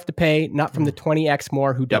care enough to pay, not from the 20x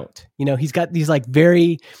more who don't. He's got these like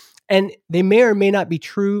and they may or may not be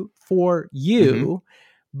true for you,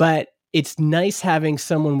 but it's nice having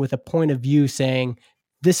someone with a point of view saying,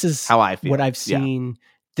 this is how I feel. What I've seen. Yeah.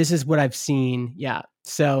 This is what I've seen. Yeah.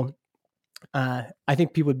 So I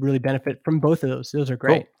think people would really benefit from both of those. Those are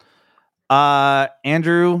great. Cool.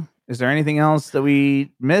 Andrew, is there anything else that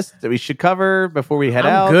we missed that we should cover before we head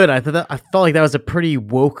out? I'm good. I felt like that was a pretty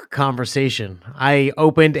woke conversation. I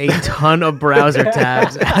opened a ton of browser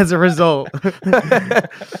tabs as a result.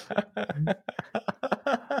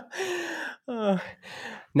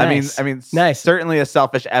 Nice. I mean, nice. Certainly a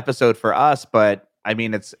selfish episode for us, but I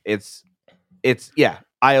mean, it's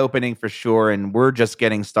eye-opening for sure. And we're just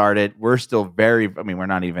getting started. We're still we're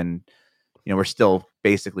not even, we're still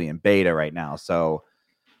basically in beta right now. So,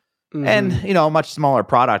 and a much smaller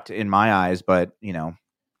product in my eyes, but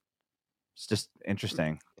it's just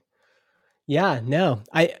interesting. Yeah, no,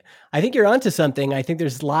 I think you're onto something. I think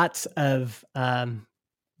there's lots of,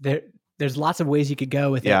 there's lots of ways you could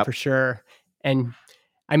go with it for sure. And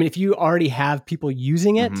I mean, if you already have people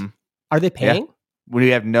using it, are they paying? Yeah. We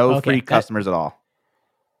have no free customers at all.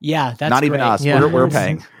 Yeah, that's not even great. us. Yeah. We're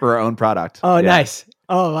paying for our own product. Oh, nice.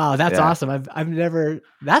 Oh, wow, that's awesome. I've never.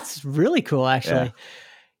 That's really cool, actually.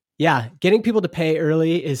 Yeah, getting people to pay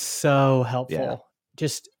early is so helpful. Yeah.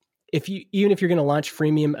 Just even if you're going to launch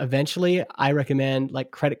freemium eventually, I recommend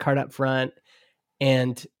like credit card up front,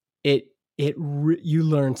 and you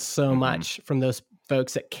learn so much from those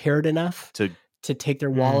folks that cared enough to take their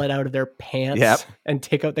wallet out of their pants and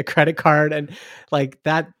take out the credit card, and like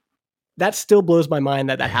that still blows my mind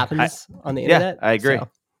that happens on the internet. I agree.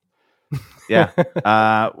 So.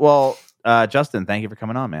 Well, Justin, thank you for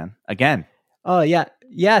coming on, man. Again. Oh yeah.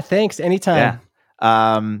 Thanks. Anytime.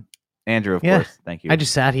 Yeah. Andrew, of course. Thank you. I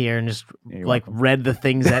just sat here and just read the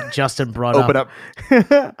things that Justin brought up. Open up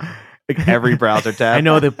like every browser tab. I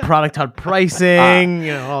know the product on pricing,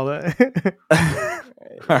 all that.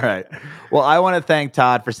 All right. Well, I want to thank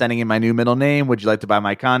Todd for sending in my new middle name. Would you like to buy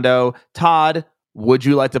my condo? Todd, would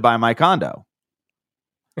you like to buy my condo?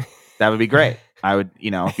 That would be great. I would,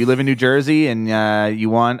 if you live in New Jersey and you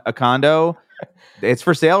want a condo, It's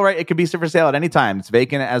for sale, right? It could be for sale at any time. It's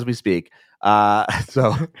vacant as we speak.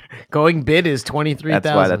 So going bid is 23,000.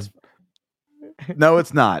 That's why that's. No,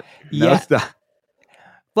 it's not. No, it's not.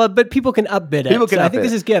 Well, but people can upbid it. People can I think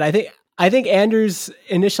this is good. I think Andrew's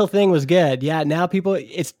initial thing was good. Yeah, now people,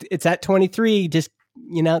 it's at 23. Just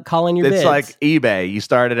call in your bids. It's like eBay. You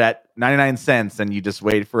started at 99 cents, and you just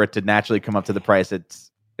wait for it to naturally come up to the price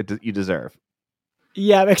you deserve.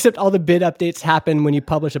 Yeah, except all the bid updates happen when you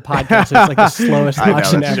publish a podcast. So it's like the slowest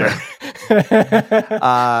auction ever.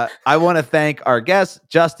 I want to thank our guest,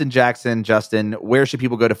 Justin Jackson. Justin, where should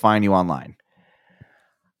people go to find you online?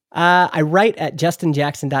 I write at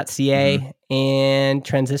justinjackson.ca and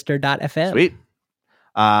transistor.fm. Sweet.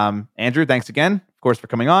 Andrew, thanks again, of course, for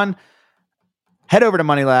coming on. Head over to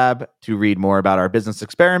Money Lab to read more about our business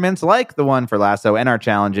experiments like the one for Lasso and our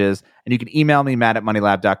challenges. And you can email me,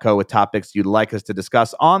 matt@moneylab.co, with topics you'd like us to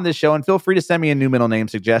discuss on this show. And feel free to send me a new middle name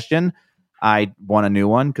suggestion. I want a new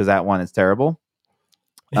one because that one is terrible.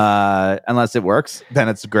 Unless it works, then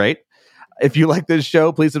it's great. If you like this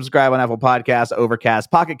show, please subscribe on Apple Podcasts,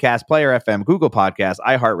 Overcast, Pocket Cast, Player FM, Google Podcasts,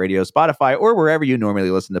 iHeartRadio, Spotify, or wherever you normally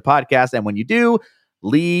listen to podcasts. And when you do,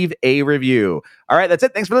 leave a review. All right, that's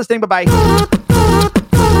it. Thanks for listening. Bye-bye.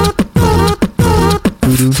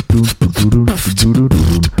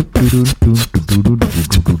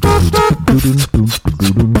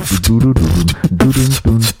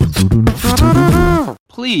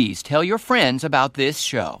 Please tell your friends about this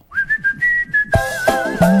show.